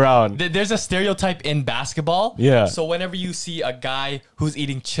fucking around. There's a stereotype in basketball. Yeah. So whenever you see a guy who's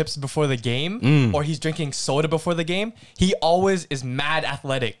eating chips before the game or he's drinking soda before the game, he always is mad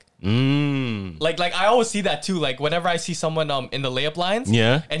athletic. Like I always see that too. Like whenever I see someone in the layup lines,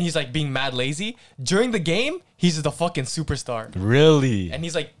 and he's like being mad lazy during the game, he's the fucking superstar. Really? And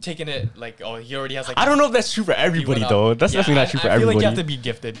he's like taking it like, oh, he already has like. I don't know if that's true for everybody though. That's definitely not true for everybody. I feel like you have to be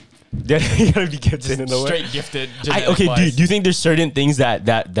gifted. Yeah, you gotta be gifted in a way. Straight gifted. Okay, do you think there's certain things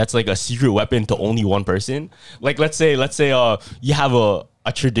that's like a secret weapon to only one person? Like let's say you have a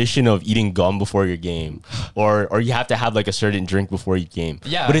tradition of eating gum before your game, or you have to have like a certain drink before your game.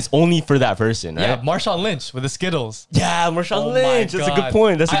 Yeah, but it's only for that person, right? Yeah, Marshawn Lynch with the Skittles. Yeah, Marshawn Lynch. That's a good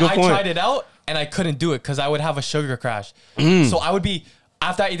point. That's a good point. I tried it out and I couldn't do it because I would have a sugar crash. So I would be.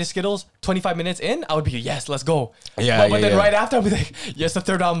 After I eat the Skittles, 25 minutes in, I would be, yes, let's go. Yeah, but then right after, I'd be like, yes, the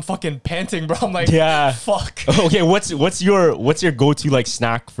third, I'm fucking panting, bro. I'm like, fuck. Okay, what's your go-to like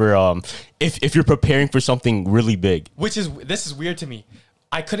snack for if you're preparing for something really big? This is weird to me.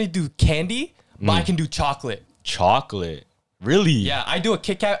 I couldn't do candy, but I can do chocolate. Chocolate, really? Yeah, I do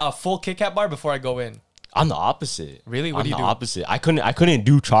a full Kit Kat bar before I go in. I'm the opposite. Really? What do you do? I'm the opposite. I couldn't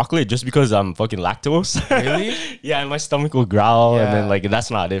do chocolate just because I'm fucking lactose. Really? Yeah, and my stomach will growl, and then like that's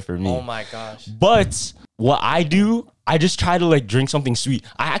not it for me. Oh my gosh. But what I do, I just try to like drink something sweet.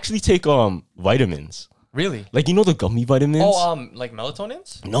 I actually take vitamins. Really? Like you know the gummy vitamins? Oh, like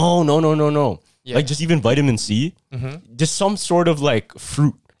melatonins? No. Yeah. Like just even vitamin C. Just some sort of like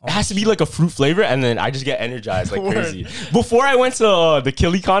fruit. It has to be like a fruit flavor, and then I just get energized like crazy. Before I went to the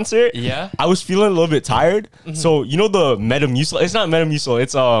Killy concert, I was feeling a little bit tired. So you know the Metamucil? It's not Metamucil.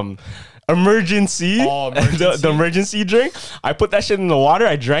 It's Emergency. The emergency drink. I put that shit in the water.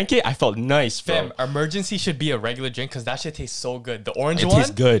 I drank it. I felt nice, bro. Fam, Emergency should be a regular drink because that shit tastes so good. The orange one. It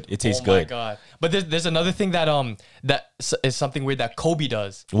tastes good. It tastes good. Oh my god. But there's another thing that that is something weird that Kobe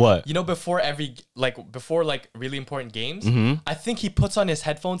does. What? You know, before really important games, I think he puts on his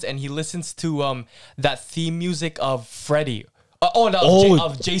headphones and he listens to that theme music of Freddy.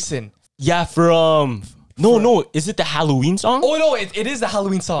 Of Jason. Yeah, for No, is it the Halloween song? Oh no, it is the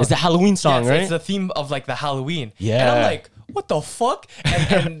Halloween song. It's the Halloween song, right? It's the theme of like the Halloween. Yeah. And I'm like, what the fuck?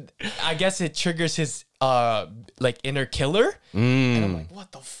 And I guess it triggers his like inner killer. And I'm like,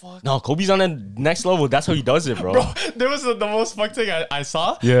 what the fuck? No, Kobe's on the next level. That's how he does it, bro. Bro, there was the most fucked thing I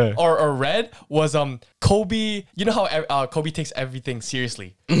saw or read was Kobe, you know how Kobe takes everything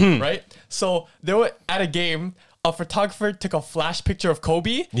seriously, right? So they were at a game. A photographer took a flash picture of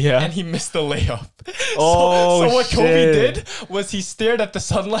Kobe and he missed the layup. So what Kobe did was he stared at the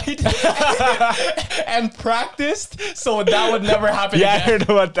sunlight and practiced so that would never happen again. I heard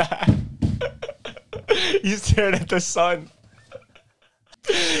about that. He stared at the sun.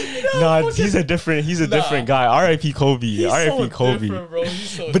 He's a different guy. R.I.P. Kobe. R.I.P. Kobe.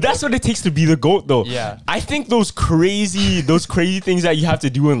 But that's what it takes to be the GOAT, though. Yeah. I think those crazy things that you have to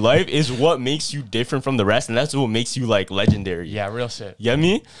do in life is what makes you different from the rest, and that's what makes you like legendary. Yeah, real shit. You get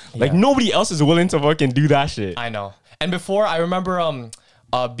me? Like nobody else is willing to fucking do that shit. I know. And before, I remember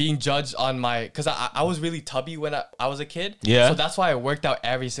being judged on my, because I was really tubby when I was a kid. Yeah. So that's why I worked out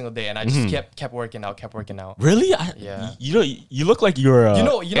every single day, and I just kept working out. Really? You look like you're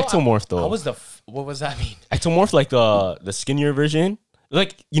ectomorph though. I was what does that mean? Ectomorph, like the skinnier version.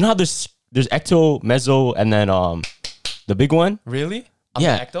 Like you know how there's ecto, meso, and then the big one. Really? I'm the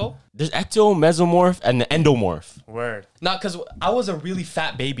ecto? There's ecto, mesomorph, and the endomorph. Word. Not because I was a really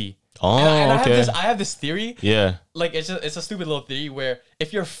fat baby. Oh, and okay. I have this theory. Yeah. Like it's a stupid little theory where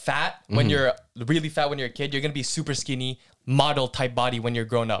if you're fat when you're really fat when you're a kid, you're gonna be super skinny, model type body when you're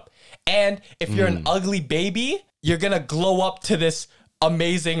grown up. And if you're an ugly baby, you're gonna glow up to this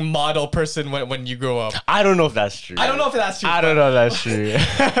amazing model person when you grow up. I don't know if that's true. I don't know if that's true. I don't know if that's true.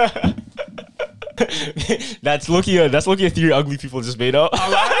 That's looking a theory ugly people just made up.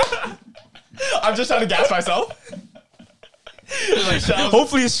 I'm just trying to gas myself. Like,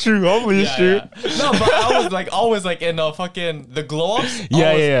 hopefully it's true. Hopefully it's true. Yeah. No, but I was like always like in fucking the glow ups.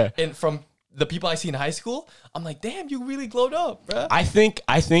 Yeah. From the people I see in high school, I'm like, damn, you really glowed up, bro. I think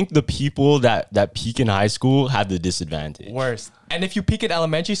the people that peak in high school have the disadvantage. Worst. And if you peak in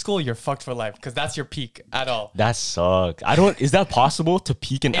elementary school, you're fucked for life because that's your peak at all. That sucks. Is that possible to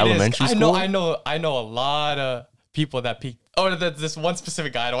peak in elementary school? I know a lot of people that peaked. Oh, this one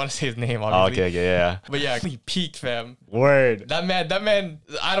specific guy. I don't want to say his name, obviously. Oh, okay, yeah. But yeah, he peaked, fam. Word. That man.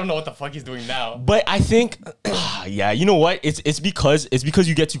 I don't know what the fuck he's doing now. But I think, yeah, you know what? It's because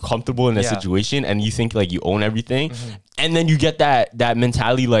you get too comfortable in a situation and you think like you own everything, and then you get that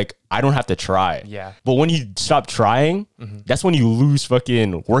mentality like I don't have to try. Yeah. But when you stop trying, that's when you lose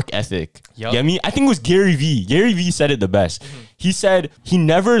fucking work ethic. Yep. You know what I mean? I think it was Gary Vee. Gary Vee said it the best. He said he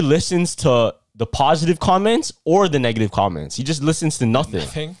never listens to the positive comments or the negative comments. He just listens to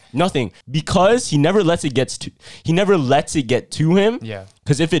nothing because he never lets it get to him. Yeah.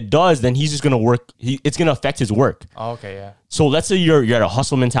 Because if it does, then he's just gonna work. It's gonna affect his work. Oh, okay, yeah. So let's say you're at a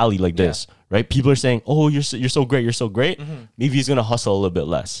hustle mentality like this, right? People are saying, "Oh, you're so great, you're so great." Maybe he's gonna hustle a little bit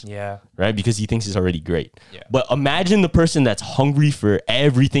less. Yeah. Right, because he thinks he's already great. Yeah. But imagine the person that's hungry for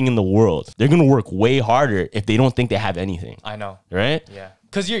everything in the world. They're gonna work way harder if they don't think they have anything. I know. Right? Yeah.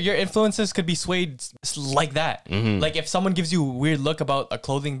 Because your influences could be swayed like that. Like if someone gives you a weird look about a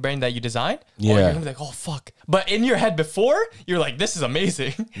clothing brand that you designed, you're gonna be like, oh fuck. But in your head before, you're like, this is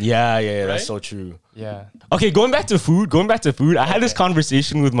amazing. Yeah, Right? that's so true. Yeah. Okay, going back to food. I had this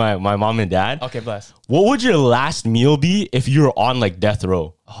conversation with my mom and dad. Okay, bless. What would your last meal be if you were on like death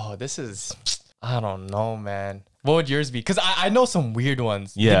row? Oh, this is, I don't know, man. What would yours be? Because I know some weird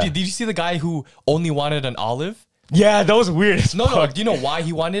ones. Yeah. Did you see the guy who only wanted an olive? Yeah, that was weird as No. fuck. Do you know why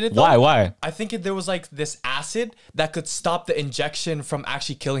he wanted it though? Why? I think there was like this acid that could stop the injection from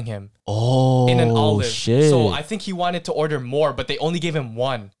actually killing him. Oh, in an olive. shit. So I think he wanted to order more, but they only gave him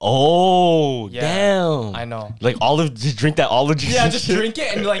one. Oh, Yeah. damn. I know. Like olive, just drink that olive juice. Yeah, and just shit. drink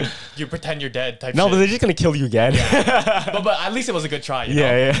it and like you pretend you're dead type No, shit. but they're just gonna kill you again. but at least it was a good try, you know?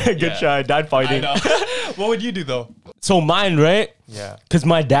 Yeah. Good Yeah. try. Dad I fighting. know. What would you do though? So mine, right? Yeah. Because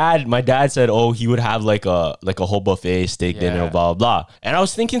my dad said, oh, he would have like a whole buffet, steak dinner, Yeah. blah, blah, blah. And I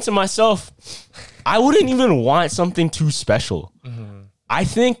was thinking to myself, I wouldn't even want something too special. I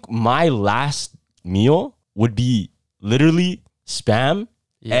think my last meal would be literally spam,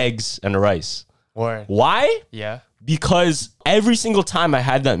 eggs, and rice. Word. Why? Yeah. Because every single time I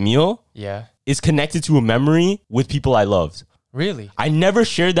had that meal Yeah. is connected to a memory with people I loved. Really? I never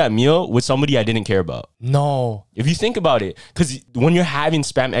shared that meal with somebody I didn't care about. No. If you think about it, because when you're having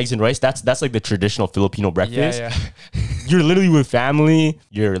spam, eggs, and rice, that's like the traditional Filipino breakfast. Yeah. You're literally with family,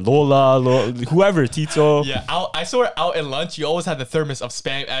 your Lola, whoever, Tito. Yeah. I saw her out at lunch. You always had the thermos of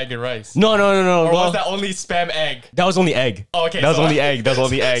spam, egg, and rice. No. Or Well, was that only spam, egg? that was only egg. Oh, okay. That was only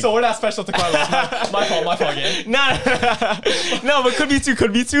egg. So we're not special to Carlos. my fault, gang. No, but could be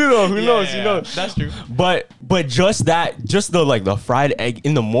two though. Who knows? You know. That's true. But just the fried egg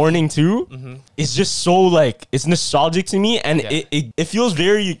in the morning too, it's just so like it's nostalgic to me, and it feels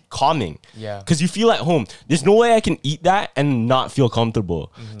very calming. Yeah. Because you feel at home. There's no way I can eat that and not feel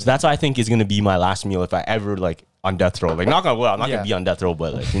comfortable. So that's what I think is gonna be my last meal if I ever like on death row. Like I'm not gonna be on death row,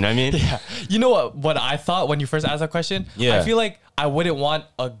 but like you know what I mean? Yeah. You know what I thought when you first asked that question? Yeah. I feel like I wouldn't want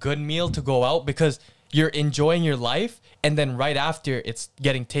a good meal to go out because you're enjoying your life and then right after it's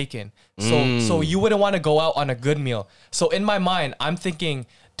getting taken. So you wouldn't want to go out on a good meal. So in my mind, I'm thinking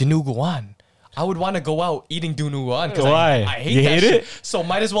dinuguan. I would want to go out eating dinuguan because Why? I hate You that hate shit. it? So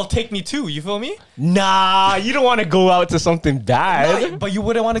might as well take me too. You feel me? Nah, you don't want to go out to something bad. No, but you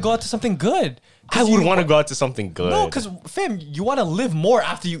wouldn't want to go out to something good. I would want to go out to something good. No, because fam, you want to live more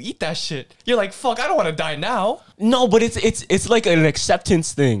after you eat that shit. You're like, fuck, I don't want to die now. No, but it's like an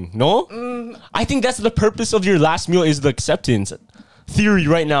acceptance thing. No, I think that's the purpose of your last meal is the acceptance theory.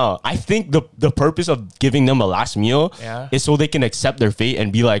 Right now, I think the purpose of giving them a last meal is so they can accept their fate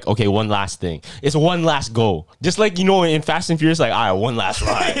and be like, okay, one last thing. It's one last go. Just like you know in Fast and Furious, like all right, one last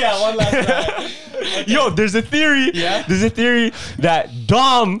ride. Yeah, one last ride. Okay. Yo, there's a theory. Yeah? There's a theory that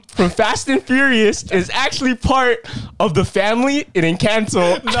Dom from Fast and Furious is actually part of the family in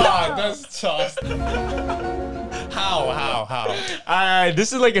Encanto. Nah, that's just. How?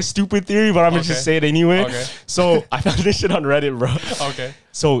 This is like a stupid theory, but I'm gonna just say it anyway. Okay. So I found this shit on Reddit, bro. Okay.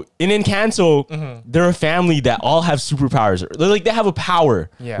 So in Encanto, they're a family that all have superpowers. They're like they have a power,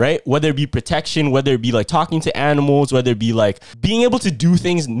 right? Whether it be protection, whether it be like talking to animals, whether it be like being able to do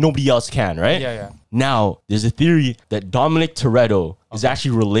things nobody else can, right? Yeah. Now, there's a theory that Dominic Toretto is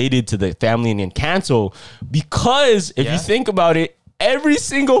actually related to the family in Encanto because if you think about it, every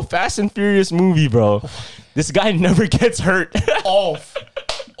single Fast and Furious movie, bro, this guy never gets hurt.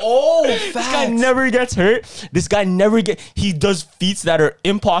 Oh, this guy never gets hurt. This guy he does feats that are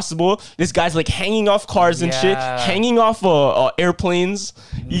impossible. This guy's like hanging off cars and shit, hanging off airplanes.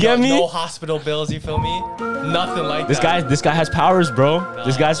 You get me? No hospital bills, you feel me? Nothing like that. This guy has powers, bro. Nah.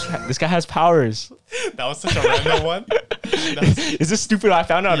 This guy has powers. That was such a random one. Is this stupid? I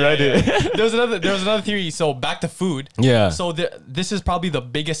found out Reddit. Yeah. There was another theory. So back to food. Yeah. So this is probably the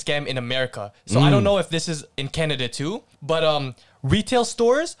biggest scam in America. So I don't know if this is in Canada too, but retail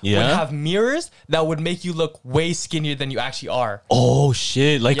stores would have mirrors that would make you look way skinnier than you actually are. Oh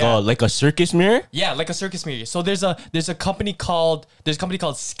shit! Like a circus mirror? Yeah, like a circus mirror. So there's a company called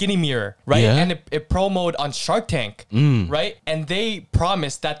Skinny Mirror, right? Yeah. And it promoted on Shark Tank, right? And they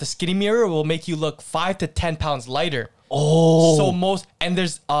promised that the Skinny Mirror will make you look 5 to 10 pounds lighter. Oh. So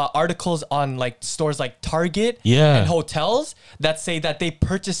there's articles on like stores like Target and hotels that say that they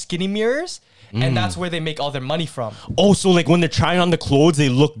purchase Skinny Mirrors. And that's where they make all their money from. Oh, so like when they're trying on the clothes, they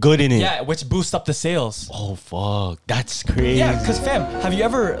look good in it. Yeah, which boosts up the sales. Oh, fuck. That's crazy. Yeah, because fam, have you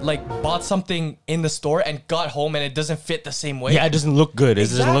ever like bought something in the store and got home and it doesn't fit the same way? Yeah, it doesn't look good.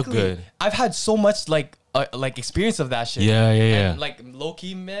 Exactly. It doesn't look good. I've had so much like experience of that shit. Yeah. And, like low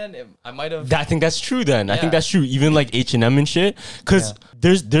key, man, I might have. I think that's true. Then I think that's true. Even like H&M and shit, because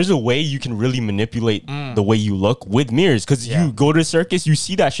there's a way you can really manipulate the way you look with mirrors. Because you go to a circus, you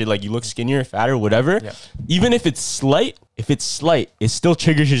see that shit. Like you look skinnier, fatter, whatever. Yeah. Even if it's slight, it still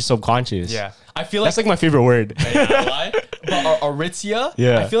triggers your subconscious. Yeah, I feel like that's like my favorite word. But Aritzia,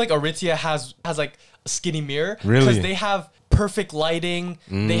 I feel like Aritzia has like a skinny mirror. Really? Because they have perfect lighting.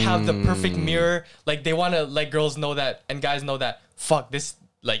 They have the perfect mirror. Like they want to let girls know that and guys know that. Fuck this.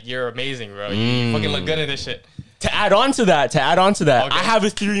 Like you're amazing, bro. You fucking look good in this shit. To add on to that, okay. I have a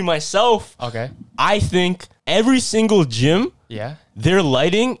theory myself. Okay. I think every single gym, their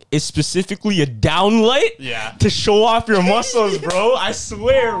lighting is specifically a down light to show off your muscles, bro. I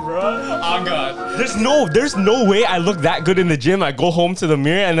swear, bro. Oh god. There's no way I look that good in the gym. I go home to the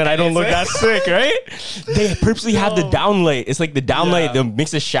mirror and then I don't look that sick, right? They purposely have the down light. It's like the down light that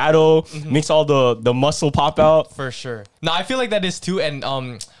makes a shadow, makes all the muscle pop out. For sure. No, I feel like that is too. And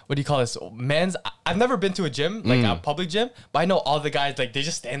what do you call this? Men's. I've never been to a gym, like a public gym, but I know all the guys, like they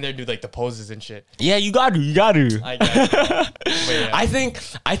just stand there and do like the poses and shit. Yeah, you got to. I got it. I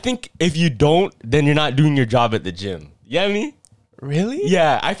think if you don't, then you're not doing your job at the gym. You know what I mean? Really?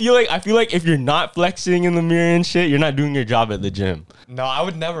 Yeah, I feel like if you're not flexing in the mirror and shit, you're not doing your job at the gym. No, I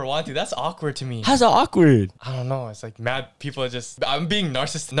would never want to. That's awkward to me. How's that awkward? I don't know. It's like mad people are just. I'm being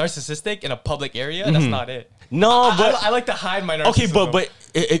narcissistic in a public area. That's not it. No, but I like to hide my narcissism. Okay, but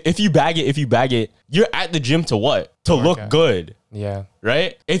if you bag it, you're at the gym to what? To look good. Yeah.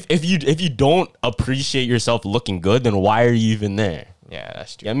 Right? If you don't appreciate yourself looking good, then why are you even there? Yeah,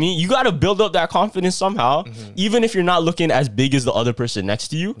 that's true. I mean, you got to build up that confidence somehow. Even if you're not looking as big as the other person next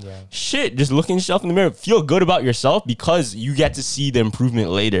to you. Yeah. Shit, just look at yourself in the mirror. Feel good about yourself because you get to see the improvement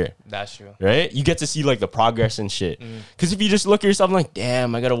later. That's true. Right? You get to see like the progress and shit. Because if you just look at yourself like,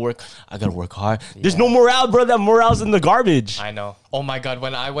 damn, I gotta work hard. Yeah. There's no morale, bro. That morale's in the garbage. I know. Oh my God.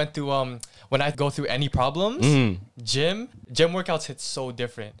 When I went through when I go through any problems, gym workouts hit so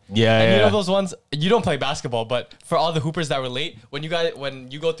different. Yeah. And you know those ones, you don't play basketball, but for all the hoopers that relate, when you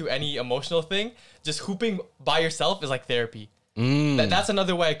go through any emotional thing, just hooping by yourself is like therapy. That's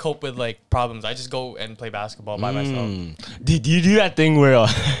another way I cope with like problems. I just go and play basketball by myself. Do you do that thing where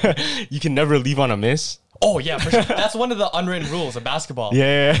you can never leave on a miss? Oh yeah, for sure. That's one of the unwritten rules of basketball.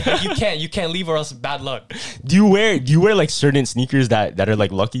 Yeah. Like, you can't leave or else bad luck. Do you wear like certain sneakers that are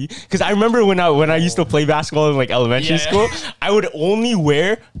like lucky? Because I remember when I used to play basketball in like elementary school, I would only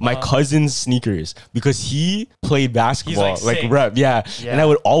wear my cousin's sneakers because he played basketball. He's like rep, and I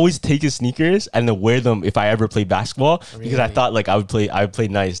would always take his sneakers and then wear them if I ever played basketball because I thought like I would play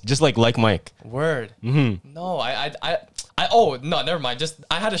nice, just like Mike. Word. No, no, never mind. Just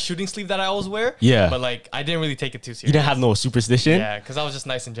I had a shooting sleeve that I always wear. Yeah. But like I didn't really take it too serious. You didn't have no superstition? Yeah, because I was just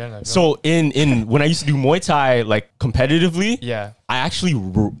nice in general. So in when I used to do Muay Thai like competitively, I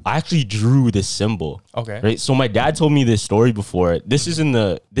actually drew this symbol. Okay. Right. So my dad told me this story before. This is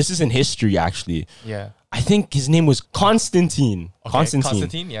in history actually. Yeah. I think his name was Constantine. Okay.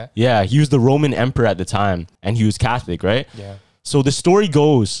 Constantine, yeah. Yeah, he was the Roman emperor at the time and he was Catholic, right? Yeah. So the story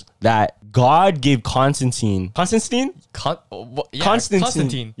goes that God gave Constantine. Yeah,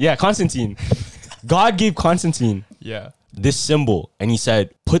 Constantine. God gave Constantine this symbol. And he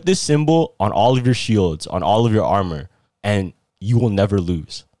said, put this symbol on all of your shields, on all of your armor, and you will never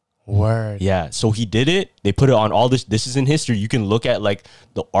lose. Word. Yeah. So he did it. They put it on all this. This is in history. You can look at like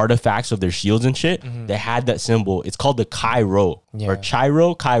the artifacts of their shields and shit. They had that symbol. It's called the Cairo or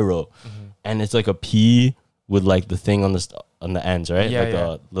Cairo. And it's like a P with like the thing on the ends, right? Yeah, like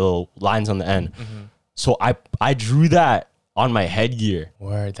the little lines on the end. So I drew that on my headgear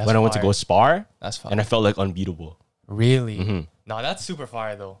Word, that's when I went to go spar. That's fire. And I felt like unbeatable. Really? No, that's super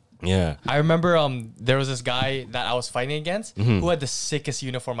fire though. Yeah. I remember there was this guy that I was fighting against who had the sickest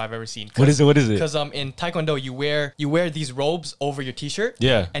uniform I've ever seen. What is it? Because in Taekwondo you wear these robes over your t-shirt.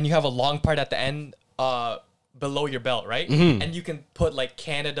 Yeah. And you have a long part at the end below your belt, right? And you can put like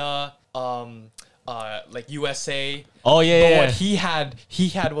Canada, like USA. Oh yeah. But yeah. what he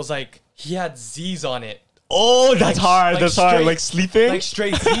had was like he had Z's on it. Oh, that's hard. That's hard. straight- Like sleeping. Like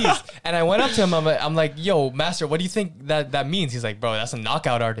straight Z's. And I went up to him. I'm like, yo, master, what do you think that means? He's like, bro, that's a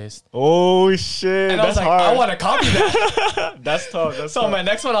knockout artist. Oh shit. And I was like, hard. I want to copy that. That's tough. That's So tough. my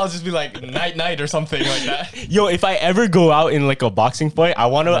next one, I'll just be like, night or something like that. Yo, if I ever go out in like a boxing fight, I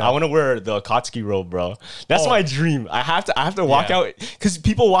wanna wear the Akatsuki robe, bro. That's my dream. I have to walk out because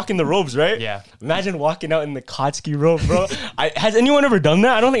people walk in the robes, right? Yeah. Imagine walking out in the Akatsuki robe, bro. Has anyone ever done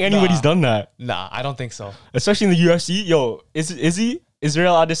that? I don't think anybody's done that. Nah, I don't think so. Especially in the UFC. Yo, is he?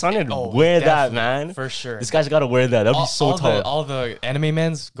 Israel Adesanya wear that, man. For sure. This guy's gotta wear that. That'd be so tough. All the anime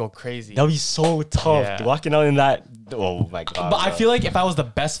mans go crazy. That'd be so tough. Yeah. Walking out in that. Oh my god. But I feel like if I was the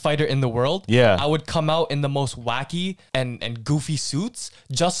best fighter in the world, Yeah. I would come out in the most wacky and goofy suits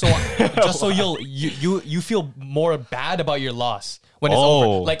just so you feel more bad about your loss when it's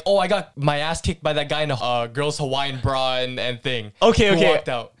over. Like, oh, I got my ass kicked by that guy in a girl's Hawaiian bra and thing. Okay. Who walked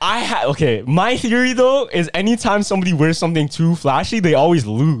out. My theory though is anytime somebody wears something too flashy, they always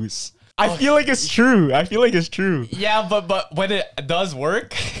lose. I feel like it's true. Yeah, but when it does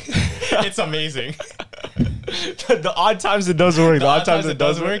work, it's amazing. The odd times it does work. The odd times it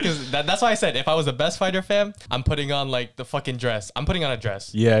does work. That's why I said if I was the best fighter, fam, I'm putting on like the fucking dress. I'm putting on a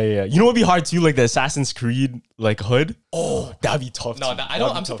dress. Yeah. You know what'd be hard too? Like the Assassin's Creed like hood. Oh, that'd be tough. No, I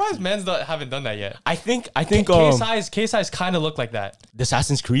don't. I'm surprised men's haven't done that yet. I think K-size kind of looked like that. the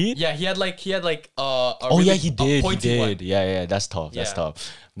Assassin's Creed. Yeah, he had like he a did. pointy one. Yeah. That's tough. That's Yeah.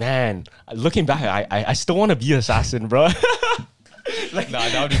 tough. Man, looking back, I still want to be an assassin, bro. Nah,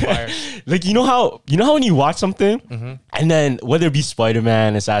 that would be fire. Like you know how when you watch something and then whether it be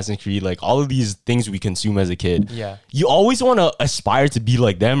Spider-Man, Assassin's Creed, like all of these things we consume as a kid, Yeah. you always want to aspire to be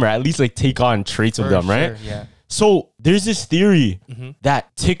like them or at least like take on traits of them, right? Yeah. So there's this theory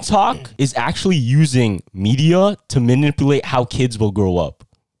that TikTok is actually using media to manipulate how kids will grow up.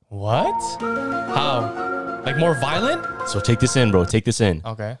 What? How? Like more violent? So take this in, bro. Take this in.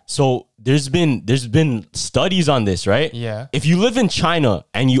 Okay. So there's been studies on this, right? Yeah. If you live in China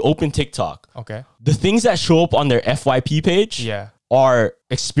and you open TikTok, Okay. the things that show up on their FYP page Yeah. are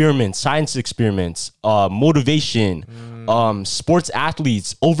experiments, science experiments, motivation, sports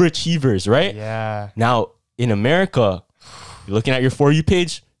athletes, overachievers, right? Yeah. Now, in America, you're looking at your For You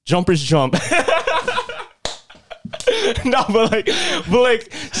page, jumpers jump. No, but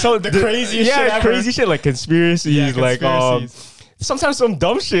like, so the craziest shit ever. crazy shit like conspiracies, like sometimes some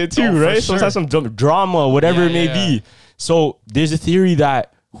dumb shit too, right? sure. Sometimes some dumb drama, whatever it may Yeah. be. So there's a theory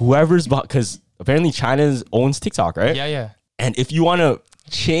that whoever's because apparently China owns TikTok, right? Yeah. And if you want to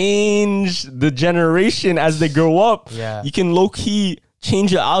change the generation as they grow up, Yeah. you can low key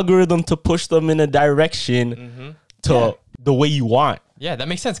change your algorithm to push them in a direction to the way you want. Yeah, that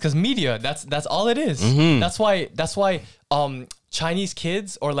makes sense because media, that's all it is. That's why Chinese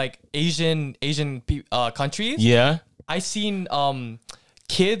kids or like Asian countries, Yeah. I seen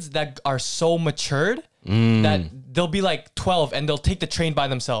kids that are so matured that they'll be like 12 and they'll take the train by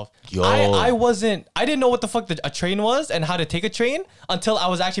themselves. Yo. I didn't know what the fuck a train was and how to take a train until I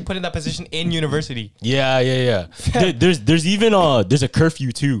was actually put in that position in university. Yeah. There's even there's a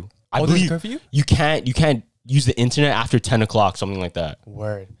curfew too. I there's a believe curfew? You can't use the internet after 10 o'clock, something like that.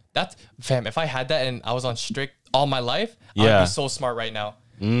 Word. That's fam. If I had that and I was on strict all my life, Yeah. I'd be so smart right now.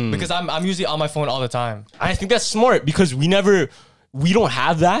 Because I'm usually on my phone all the time. I think that's smart because we don't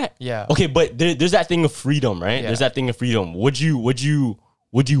have that. Yeah. Okay, but there's that thing of freedom, right? Yeah. There's that thing of freedom. Would you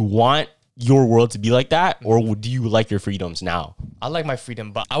want your world to be like that, or do you like your freedoms now? I like my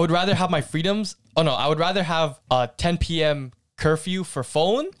freedom, but I would rather have my freedoms. Oh no, I would rather have a 10 p.m. curfew for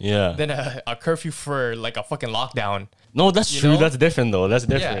phone than a curfew for like a fucking lockdown. No, that's true. know? That's different though. That's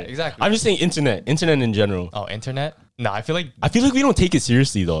different. Yeah, exactly. I'm just saying internet in general. Oh, internet? No, I feel like we don't take it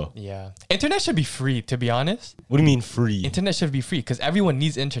seriously though. yeah. Internet should be free, to be honest. What do you mean free? Internet should be free because everyone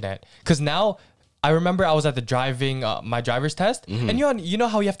needs internet. Because now, I remember I was at the my driver's test, and you know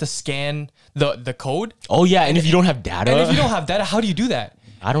how you have to scan the code? Oh yeah, and if you don't have data? And if you don't have data, how do you do that?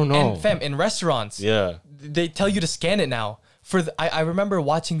 I don't know. And fam, in restaurants, Yeah. they tell you to scan it now. I remember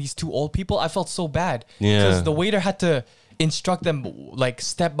watching these two old people. I felt so bad Yeah. because the waiter had to instruct them like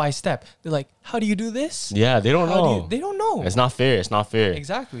step by step. They're like, how do you do this? Yeah, they don't know. They don't know. It's not fair. It's not fair.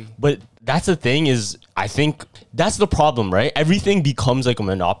 Exactly. But that's the thing is, I think that's the problem, right? Everything becomes like a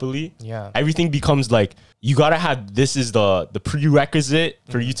monopoly. Yeah. Everything becomes like, you got to have, this is the prerequisite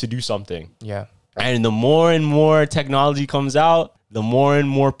for you to do something. Yeah. And the more and more technology comes out, the more and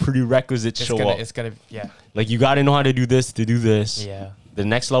more prerequisites show up. It's gonna, yeah. Like, you got to know how to do this to do this. Yeah. The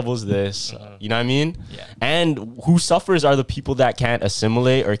next level is this. You know what I mean? Yeah. And who suffers are the people that can't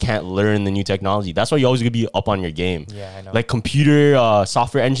assimilate or can't learn the new technology. That's why you always gonna be up on your game. Yeah, I know. Like computer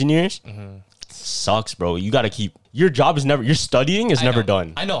software engineers, sucks, bro. You gotta keep, your job is never, your studying is never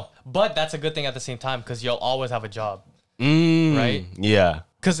done. I know, but that's a good thing at the same time because you'll always have a job, right? Yeah.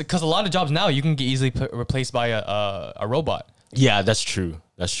 Because a lot of jobs now you can get easily replaced by a robot. Yeah, that's true.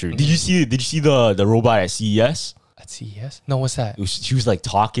 That's true. Did you see the robot at CES? At CES? No, what's that? She was like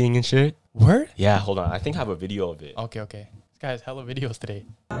talking and shit. Word? Yeah, hold on. I think I have a video of it. Okay. This guy has hella videos today.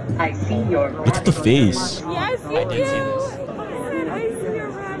 I see your Look at the face. Yes, you I did see do. this. I see your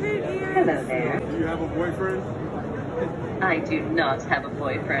rabbit ears. Hello there. Do you have a boyfriend? I do not have a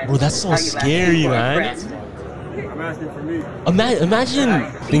boyfriend. Bro, that's so Are you asking scary, for a man. friend? I'm asking for me.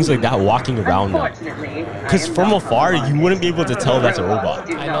 Imagine things like that walking around now. Unfortunately, Because from afar, you wouldn't be able to tell that's a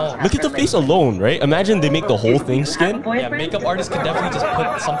robot. I know. Look at the face alone, right? Imagine they make the whole thing skin. Yeah, makeup artists could definitely just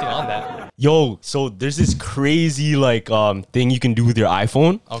put something on that. Yo, so there's this crazy like thing you can do with your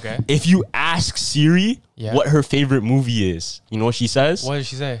iPhone. Okay. If you ask Siri Yeah. what her favorite movie is, you know what she says? What did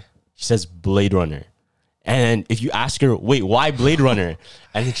she say? She says Blade Runner. And if you ask her, wait, why Blade Runner?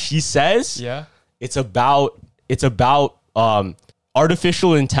 And then she says, Yeah. it's about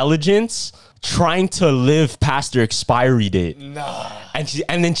artificial intelligence trying to live past their expiry date. Nah.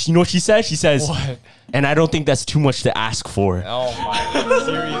 And then you know what she says? She says, What? and I don't think that's too much to ask for. Oh my god.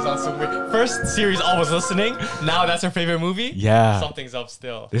 Siri is on some weird. First, Siri's always listening. Now that's her favorite movie. Yeah. Something's up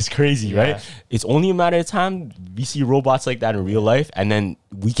still. It's crazy, right? It's only a matter of time we see robots like that in real life, and then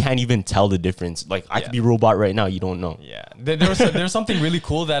we can't even tell the difference. Like, I could be a robot right now, you don't know. Yeah. There was something really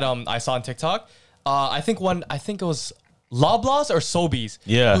cool that I saw on TikTok. I think it was Loblaws or Sobeys.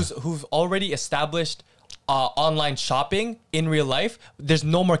 Yeah. Who've already established online shopping in real life. There's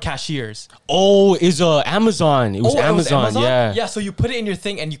no more cashiers. Oh, it's Amazon. It was Amazon, yeah. Yeah, so you put it in your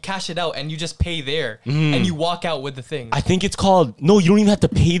thing and you cash it out and you just pay there and you walk out with the thing. I think it's called, no, you don't even have to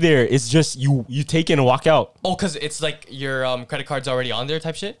pay there. It's just you take it and walk out. Oh, because it's like your credit card's already on there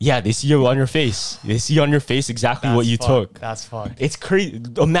type shit? Yeah, they see you on your face. They see on your face exactly what you took. That's fucked. It's crazy.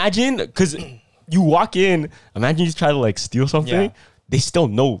 Imagine, because you walk in, imagine you try to like steal something. Yeah. They still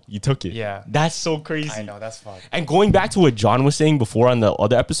know you took it. Yeah. That's so crazy. I know, that's fucked. And going back to what John was saying before on the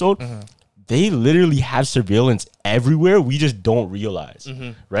other episode, they literally have surveillance everywhere. We just don't realize,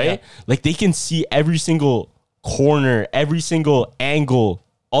 right? Yeah. Like they can see every single corner, every single angle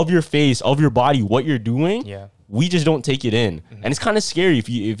of your face, of your body, what you're doing. Yeah. We just don't take it in. And it's kind of scary if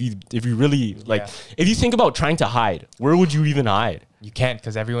you really like, if you think about trying to hide, where would you even hide? You can't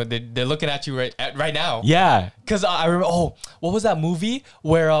because everyone, they're looking at you right now. Yeah. Because I remember, what was that movie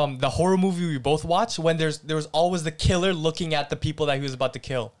where the horror movie we both watched when there was always the killer looking at the people that he was about to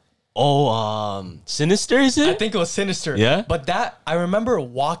kill. Oh, Sinister, is it? I think it was Sinister. Yeah. But I remember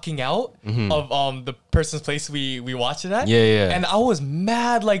walking out of the person's place we watched it at. Yeah. And I was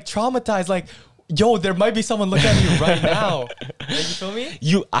mad, like traumatized, like, yo, there might be someone looking at me right now. Like, you feel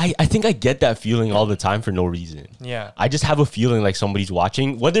me? I think I get that feeling all the time for no reason. Yeah. I just have a feeling like somebody's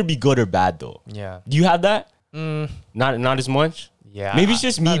watching, whether it be good or bad though. Yeah. Do you have that? Not as much? Yeah. Maybe it's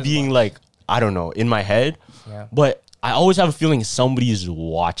just me not as being much. like, I don't know, in my head. Yeah. But I always have a feeling somebody is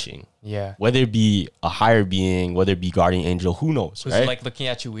watching. Yeah. Whether it be a higher being, whether it be guardian angel, who knows, Who's right? like looking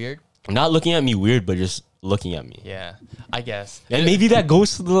at you weird? Not looking at me weird, but just looking at me. Yeah. I guess. And maybe that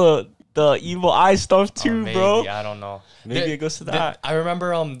goes to the evil eye stuff too, Maybe, bro. I don't know. Maybe it goes to that. I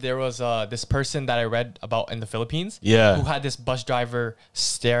remember there was this person that I read about in the Philippines. Yeah. Who had this bus driver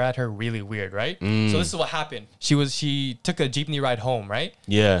stare at her really weird, right? So this is what happened. She took a jeepney ride home, right?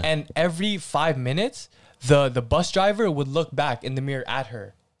 Yeah. And every 5 minutes, the bus driver would look back in the mirror at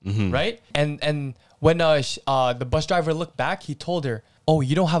her, right? And when the bus driver looked back, he told her, "Oh,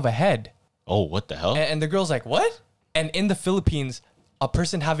 you don't have a head." Oh, what the hell? And the girl's like, "What?" And in the Philippines, a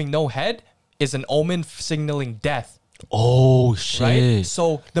person having no head is an omen signaling death. Oh shit. Right?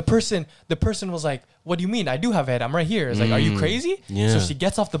 So the person was like, "What do you mean? I do have a head. I'm right here." It's like, "Are you crazy?" Yeah. So she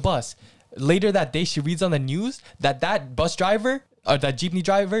gets off the bus. Later that day, she reads on the news that bus driver or that jeepney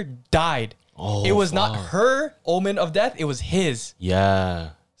driver died. Oh, it was not fuck. her omen of death. It was his.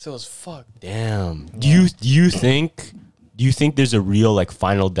 Yeah. So it was fucked. Damn. Do you think do you think there's a real like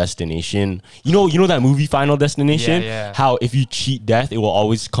Final Destination? You know that movie Final Destination? Yeah. How if you cheat death, it will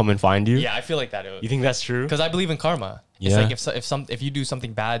always come and find you? Yeah, I feel like that. You think that's true? Because I believe in karma. Yeah. It's like if you do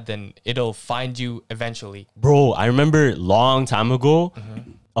something bad, then it'll find you eventually. Bro, I remember long time ago,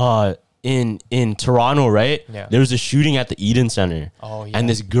 in Toronto, right? Yeah. There was a shooting at the Eden Center. Oh, yeah. And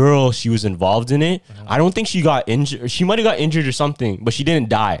this girl, she was involved in it. I don't think she got injured. She might have got injured or something, but she didn't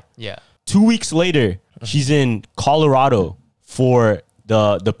die. Yeah. 2 weeks later, she's in Colorado for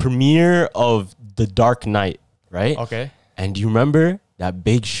the premiere of The Dark Knight, right? Okay. And do you remember that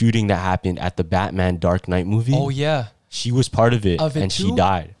big shooting that happened at the Batman Dark Knight movie? Oh yeah. She was part of it, and too? she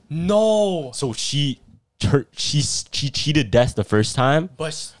died. No. So she cheated death the first time,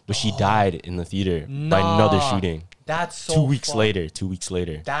 but she died in the theater by another shooting. That's so 2 weeks fucked. later. 2 weeks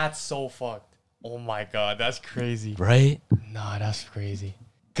later. That's so fucked. Oh my god, that's crazy. Right? Nah, that's crazy.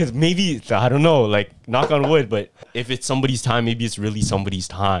 Because maybe, I don't know, like, knock on wood, but if it's somebody's time, maybe it's really somebody's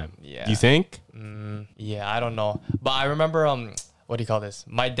time. Yeah. Do you think? Yeah, I don't know. But I remember, what do you call this?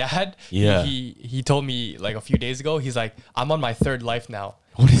 My dad, Yeah. he told me like a few days ago, he's like, I'm on my third life now.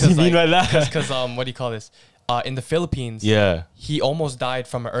 What does he mean by that? Because what do you call this? In the Philippines, Yeah. he almost died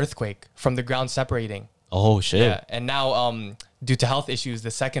from an earthquake, from the ground separating. Oh, shit. Yeah, and now due to health issues,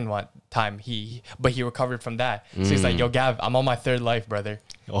 the second time he recovered from that. So he's like, yo, Gav, I'm on my third life, brother.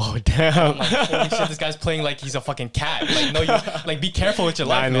 Oh, damn. I'm like, holy shit, this guy's playing like he's a fucking cat. Like, no, you like be careful with your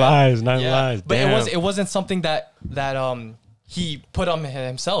life. Nine man. lives, nine lives. But Damn. it wasn't something that he put on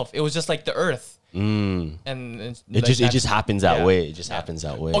himself. It was just like the earth. And It just happens that way. It just happens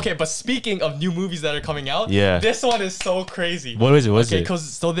that way. Okay, but speaking of new movies that are coming out, Yeah. this one is so crazy. What is it? What's it?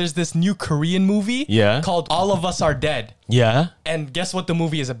 Because so there's this new Korean movie, Yeah. called All of Us Are Dead, Yeah. and guess what the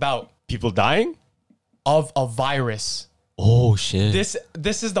movie is about? People dying? Of a virus. Oh, shit.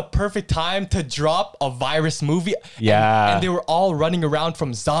 This is the perfect time to drop a virus movie. Yeah. and they were all running around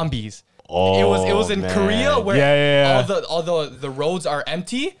from zombies. Oh, It was in man. Korea where Yeah. all the roads are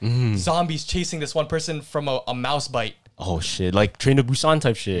empty. Zombies chasing this one person from a mouse bite. Oh, shit. Like Train to Busan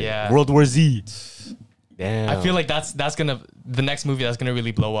type shit. Yeah. World War Z. Damn. I feel like that's gonna the next movie that's gonna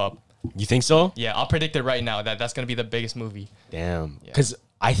really blow up. You think so? Yeah, I'll predict it right now that's gonna be the biggest movie. Damn. Because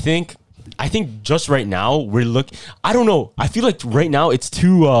I think just right now I don't know. I feel like right now it's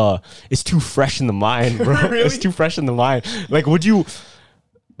too fresh in the mind, bro. Really? It's too fresh in the mind. Like, would you,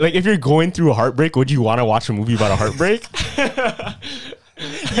 like, if you're going through a heartbreak, would you want to watch a movie about a heartbreak?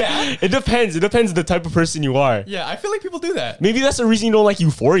 Yeah. It depends. It depends the type of person you are. Yeah, I feel like people do that. Maybe that's the reason you don't like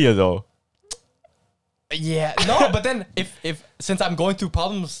Euphoria, though. Yeah. No, but then if since I'm going through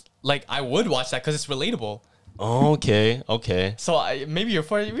problems, like I would watch that because it's relatable. Okay. So maybe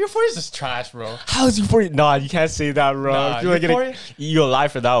Euphoria is just trash, bro. How's Euphoria? Nah, you can't say that, bro. Nah, I feel like Euphoria? you're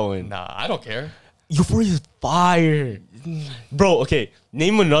alive for that one. Nah, I don't care. Euphoria is fire. Bro, okay.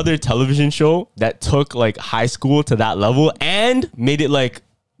 Name another television show that took like high school to that level and made it like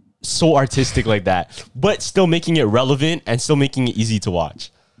so artistic like that, but still making it relevant and still making it easy to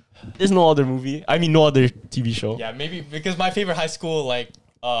watch. There's no other movie. I mean, no other TV show. Yeah, maybe because my favorite high school, like,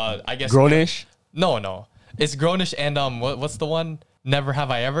 I guess. Grownish? No. It's Grownish and what's the one? Never Have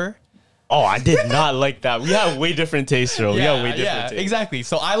I Ever? Oh, I did not like that. We have way different tastes, bro. We have way different tastes. Exactly.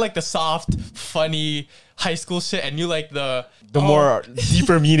 So I like the soft, funny high school shit, and you like the more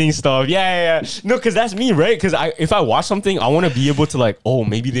deeper meaning stuff. Yeah. No, because that's me, right? Because if I watch something, I want to be able to like, oh,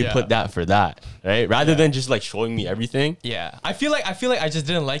 maybe they put that for that, right? Rather than just like showing me everything. Yeah, I feel like I just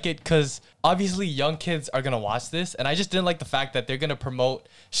didn't like it because obviously young kids are gonna watch this, and I just didn't like the fact that they're gonna promote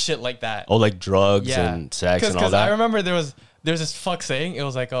shit like that. Oh, like drugs and sex and all that. I remember there's this fuck saying, it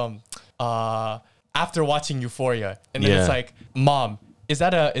was like after watching Euphoria, and then it's like, Mom, is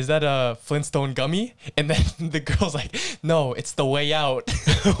that a Flintstone gummy? And then the girl's like, no, it's The Way Out.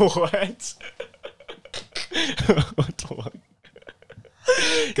 What? What the fuck?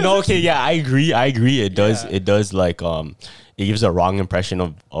 No, okay, yeah, I agree. It does like it gives a wrong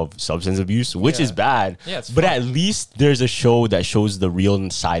impression of substance abuse, which is bad. Yeah, it's but fun. at least there's a show that shows the real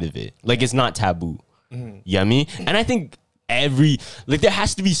side of it. Like it's not taboo. You know what I mean? And I think there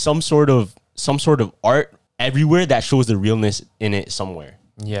has to be some sort of art everywhere that shows the realness in it somewhere.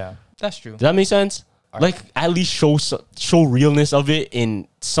 Yeah, that's true. Does that make sense? Like at least show realness of it in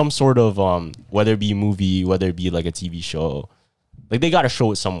some sort of whether it be a movie, whether it be like a TV show. Like they gotta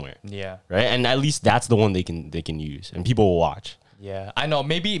show it somewhere. Yeah. Right? And at least that's the one they can use and people will watch. Yeah, I know.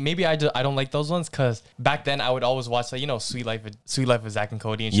 Maybe I don't like those ones because back then I would always watch like, you know, Sweet Life of Zach and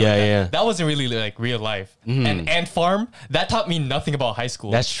Cody and shit like that. Yeah. That wasn't really like real life. And Ant Farm, that taught me nothing about high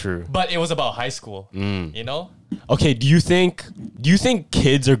school. That's true. But it was about high school. You know? Okay, do you think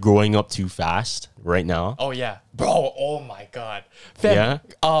kids are growing up too fast right now? Oh yeah, bro. Oh my god. Fam,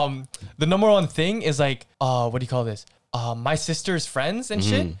 Yeah. The number one thing is like, what do you call this? My sister's friends and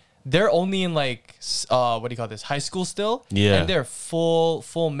shit. They're only in like, what do you call this? High school still. Yeah. And they're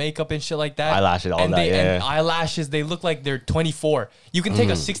full makeup and shit like that. Eyelashes, all and that. And eyelashes. They look like they're 24. You can take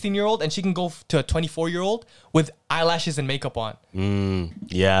a 16-year-old and she can go to a 24-year-old with eyelashes and makeup on.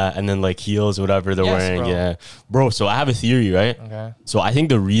 Yeah, and then like heels, whatever they're wearing. Bro. Yeah, bro. So I have a theory, right? Okay. So I think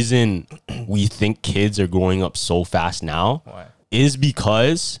the reason we think kids are growing up so fast now is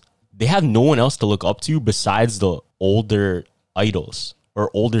because they have no one else to look up to besides the older idols or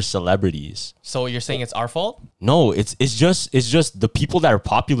older celebrities. So you're saying it's our fault? No, it's just the people that are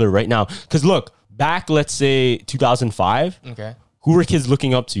popular right now. Because look, back, let's say 2005. Okay. Who were kids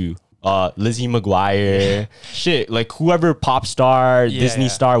looking up to? Lizzie McGuire, shit, like whoever, pop star, Disney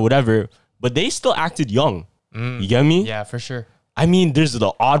star, whatever. But they still acted young. You get me? Yeah, for sure. I mean, there's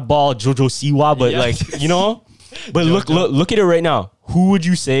the oddball Jojo Siwa, but like, you know. But look at it right now. Who would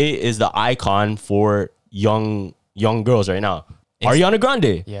you say is the icon for young girls right now? Ariana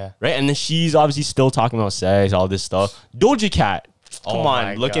Grande. Yeah. Right? And then she's obviously still talking about sex, all this stuff. Doja Cat. Come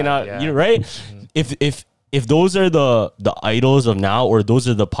on, looking at, you know, right? If those are the idols of now, or those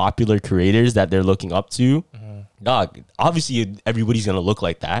are the popular creators that they're looking up to, dog, obviously everybody's gonna look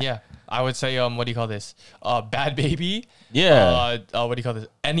like that. Yeah. I would say, what do you call this? Bad Baby. Yeah. What do you call this?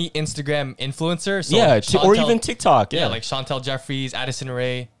 Any Instagram influencer. So Yeah, Chantel, or even TikTok. Yeah, like Chantel Jeffries, Addison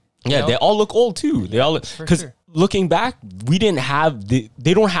Rae. Yeah, they all look old too. They all look, because looking back, we didn't have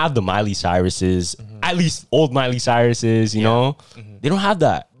they don't have the Miley Cyruses, at least old Miley Cyruses, you know? They don't have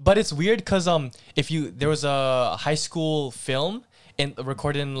that. But it's weird because there was a high school film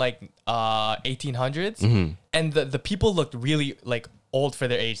recorded in like 1800s, and the people looked really like old for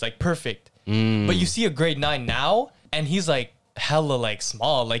their age, like perfect. But you see a grade 9 now, and he's like hella like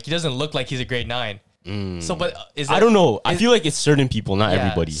small, like he doesn't look like he's a grade 9. So, but I don't know. I feel like it's certain people, not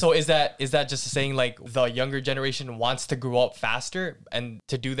everybody. So is that just saying like the younger generation wants to grow up faster, and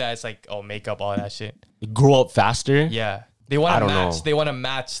to do that it's like, oh, makeup, all that shit. Grow up faster? Yeah. They want to match. Know. They want to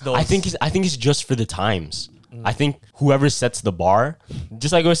match those. I think it's just for the times. I think whoever sets the bar,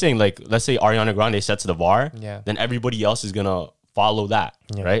 just like I was saying, like let's say Ariana Grande sets the bar, then everybody else is gonna follow that,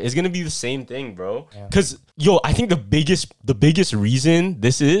 right? It's gonna be the same thing, bro. Because I think the biggest reason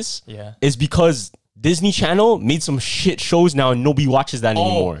this is because Disney Channel made some shit shows now and nobody watches that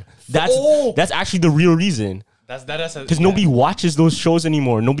anymore. That's actually the real reason. Because nobody watches those shows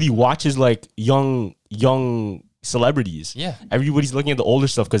anymore. Nobody watches like young celebrities. Yeah, everybody's looking at the older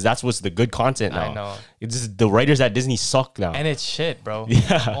stuff because that's what's the good content now. I know. It's just the writers at Disney suck now, and it's shit, bro.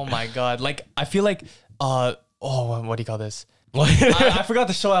 Yeah. Oh my god. Like I feel like what do you call this? I forgot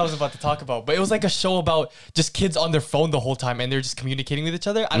the show I was about to talk about, but it was like a show about just kids on their phone the whole time and they're just communicating with each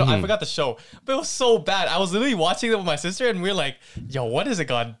other. I forgot the show, but it was so bad. I was literally watching it with my sister and we were like, yo, what is it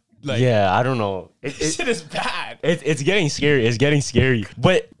gone? Like, yeah, I don't know. Shit is bad. It's getting scary. It's getting scary.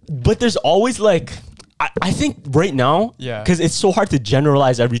 But there's always like, I think right now, because it's so hard to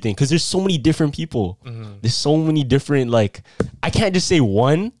generalize everything because there's so many different people. There's so many different, like, I can't just say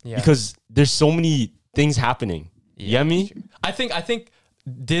one because there's so many things happening. You get me? I think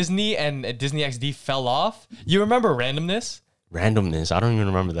Disney and Disney XD fell off. You remember Randomness? Randomness? I don't even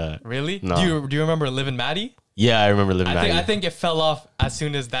remember that. Really? No. Do you remember Liv and Maddie? Yeah, I remember Liv and Maddie. I think it fell off as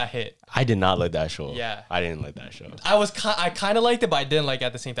soon as that hit. I did not like that show. Yeah. I didn't like that show. I kind of liked it, but I didn't like it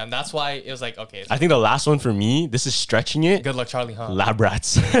at the same time. That's why it was like, okay. I think the last one for me, this is stretching it. Good Luck Charlie, huh? Lab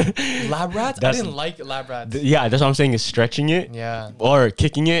Rats. Lab Rats? I didn't like Lab Rats. Yeah, that's what I'm saying is stretching it. Yeah. Or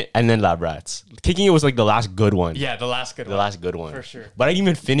kicking it and then Lab Rats. Kicking it was like the last good one. Yeah, the last good one. The last good one. For sure. But I didn't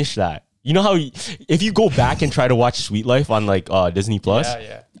even finish that. You know how if you go back and try to watch Sweet Life on like Disney Plus,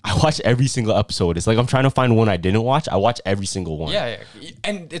 I watch every single episode. It's like I'm trying to find one I didn't watch. I watch every single one. Yeah.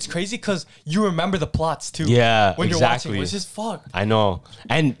 And it's crazy because you remember the plots too. Yeah, when you're watching, it's just fucked. I know.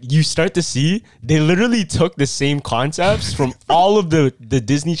 And you start to see they literally took the same concepts from all of the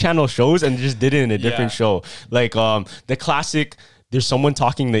Disney Channel shows and just did it in a different show. Like the classic, there's someone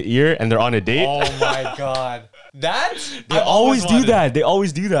talking in the ear and they're on a date. Oh my god. They always do that. They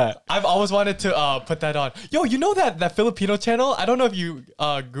always do that. I've always wanted to put that on. Yo, you know that Filipino channel? I don't know if you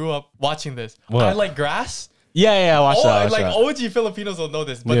grew up watching this. What? I Like Grass. Yeah, I watched that. Like OG Filipinos will know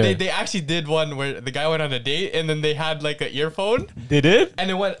this, but they actually did one where the guy went on a date and then they had like an earphone. They did? And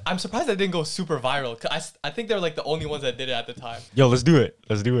it went. I'm surprised that didn't go super viral. Cause I think they were like the only ones that did it at the time. Yo, let's do it.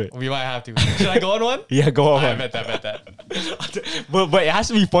 Let's do it. We might have to. Should I go on one? Yeah, go on. I bet that. but it has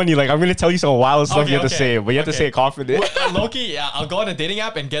to be funny. Like I'm gonna tell you some wild stuff you have to say, but you have to say it confident. Loki, yeah, I'll go on a dating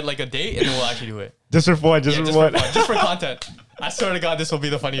app and get like a date, and then we'll actually do it. Just for fun. Just for content. I swear to God, this will be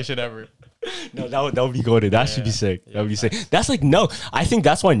the funniest shit ever. No, that would be good. That should be sick. That would be sick. That's like Nelk. I think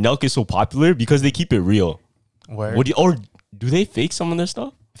that's why Nelk is so popular because they keep it real. Where? Or do they fake some of their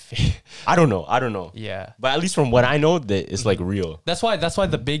stuff? I don't know. Yeah. But at least from what I know, that it's like real. That's why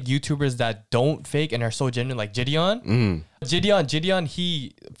the big YouTubers that don't fake and are so genuine, like Gideon. Gideon,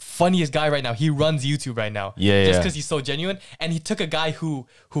 he funniest guy right now. He runs YouTube right now. Yeah. Just because he's so genuine. And he took a guy who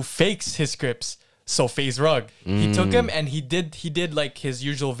fakes his scripts. So FaZe Rug, he took him and he did like his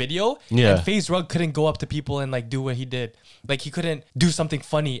usual video. Yeah. And FaZe Rug couldn't go up to people and like do what he did. Like he couldn't do something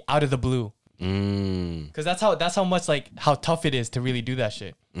funny out of the blue. Because that's how much like how tough it is to really do that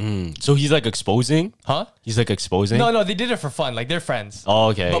shit. So he's like exposing? Huh? He's like exposing? No, they did it for fun. Like they're friends. Oh,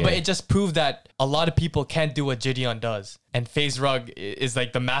 okay. But it just proved that a lot of people can't do what Gideon does. And FaZe Rug is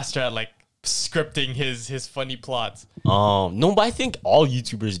like the master at like scripting his funny plots. No, but I think all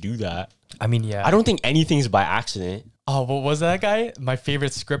YouTubers do that. I mean, yeah. I don't think anything's by accident. Oh, what was that guy? My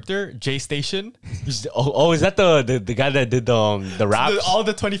favorite scripter, J Station. Is that the guy that did the raps? All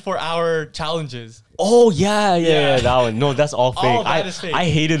the 24-hour challenges. Oh yeah, that one. No, that's all fake. All that is fake. I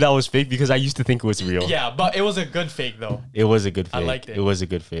hated that was fake because I used to think it was real. Yeah, but it was a good fake though. It was a good fake. I liked it. It was a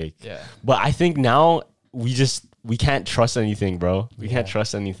good fake. Yeah. But I think now we can't trust anything, bro. We can't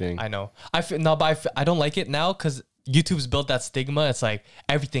trust anything. I know. I don't like it now because YouTube's built that stigma. It's like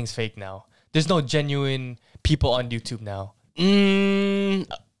everything's fake now. There's no genuine people on YouTube now.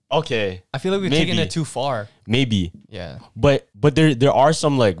 Okay. I feel like we're taking it too far. Maybe. Yeah. But there are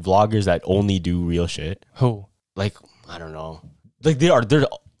some like vloggers that only do real shit. Who? Like, I don't know. Like they're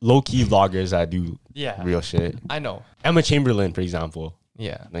low-key vloggers that do real shit. I know. Emma Chamberlain, for example.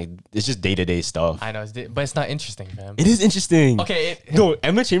 Yeah. Like it's just day-to-day stuff. I know, but it's not interesting, fam. It is interesting. Okay. No,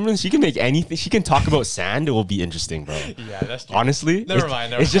 Emma Chamberlain, she can make anything. She can talk about sand. It will be interesting, bro. Yeah, that's true. Honestly, Never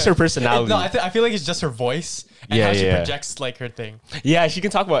mind. It's just her personality. No, I feel like it's just her voice and how she projects like her thing. Yeah, she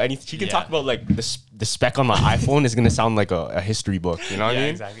can talk about anything. She can talk about like the spec on my iPhone is gonna sound like a history book. You know what I mean?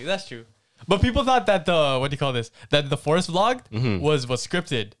 Exactly. That's true. But people thought that that the forest vlog was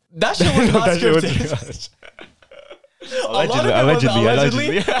scripted. That shit was not scripted.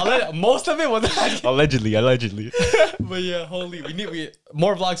 Allegedly. Most of it was allegedly. But yeah, holy, we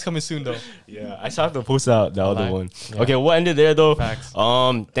more vlogs coming soon though. Yeah, I still have to post out the other one. Yeah. Okay, we'll end it there though. Facts.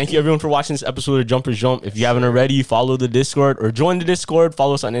 Thank you everyone for watching this episode of Jumpers Jump. If you haven't already, follow the Discord or join the Discord.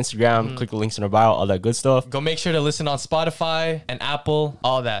 Follow us on Instagram. Click the links in our bio. All that good stuff. Go make sure to listen on Spotify and Apple.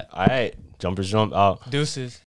 All that. All right, Jumpers Jump out. Deuces.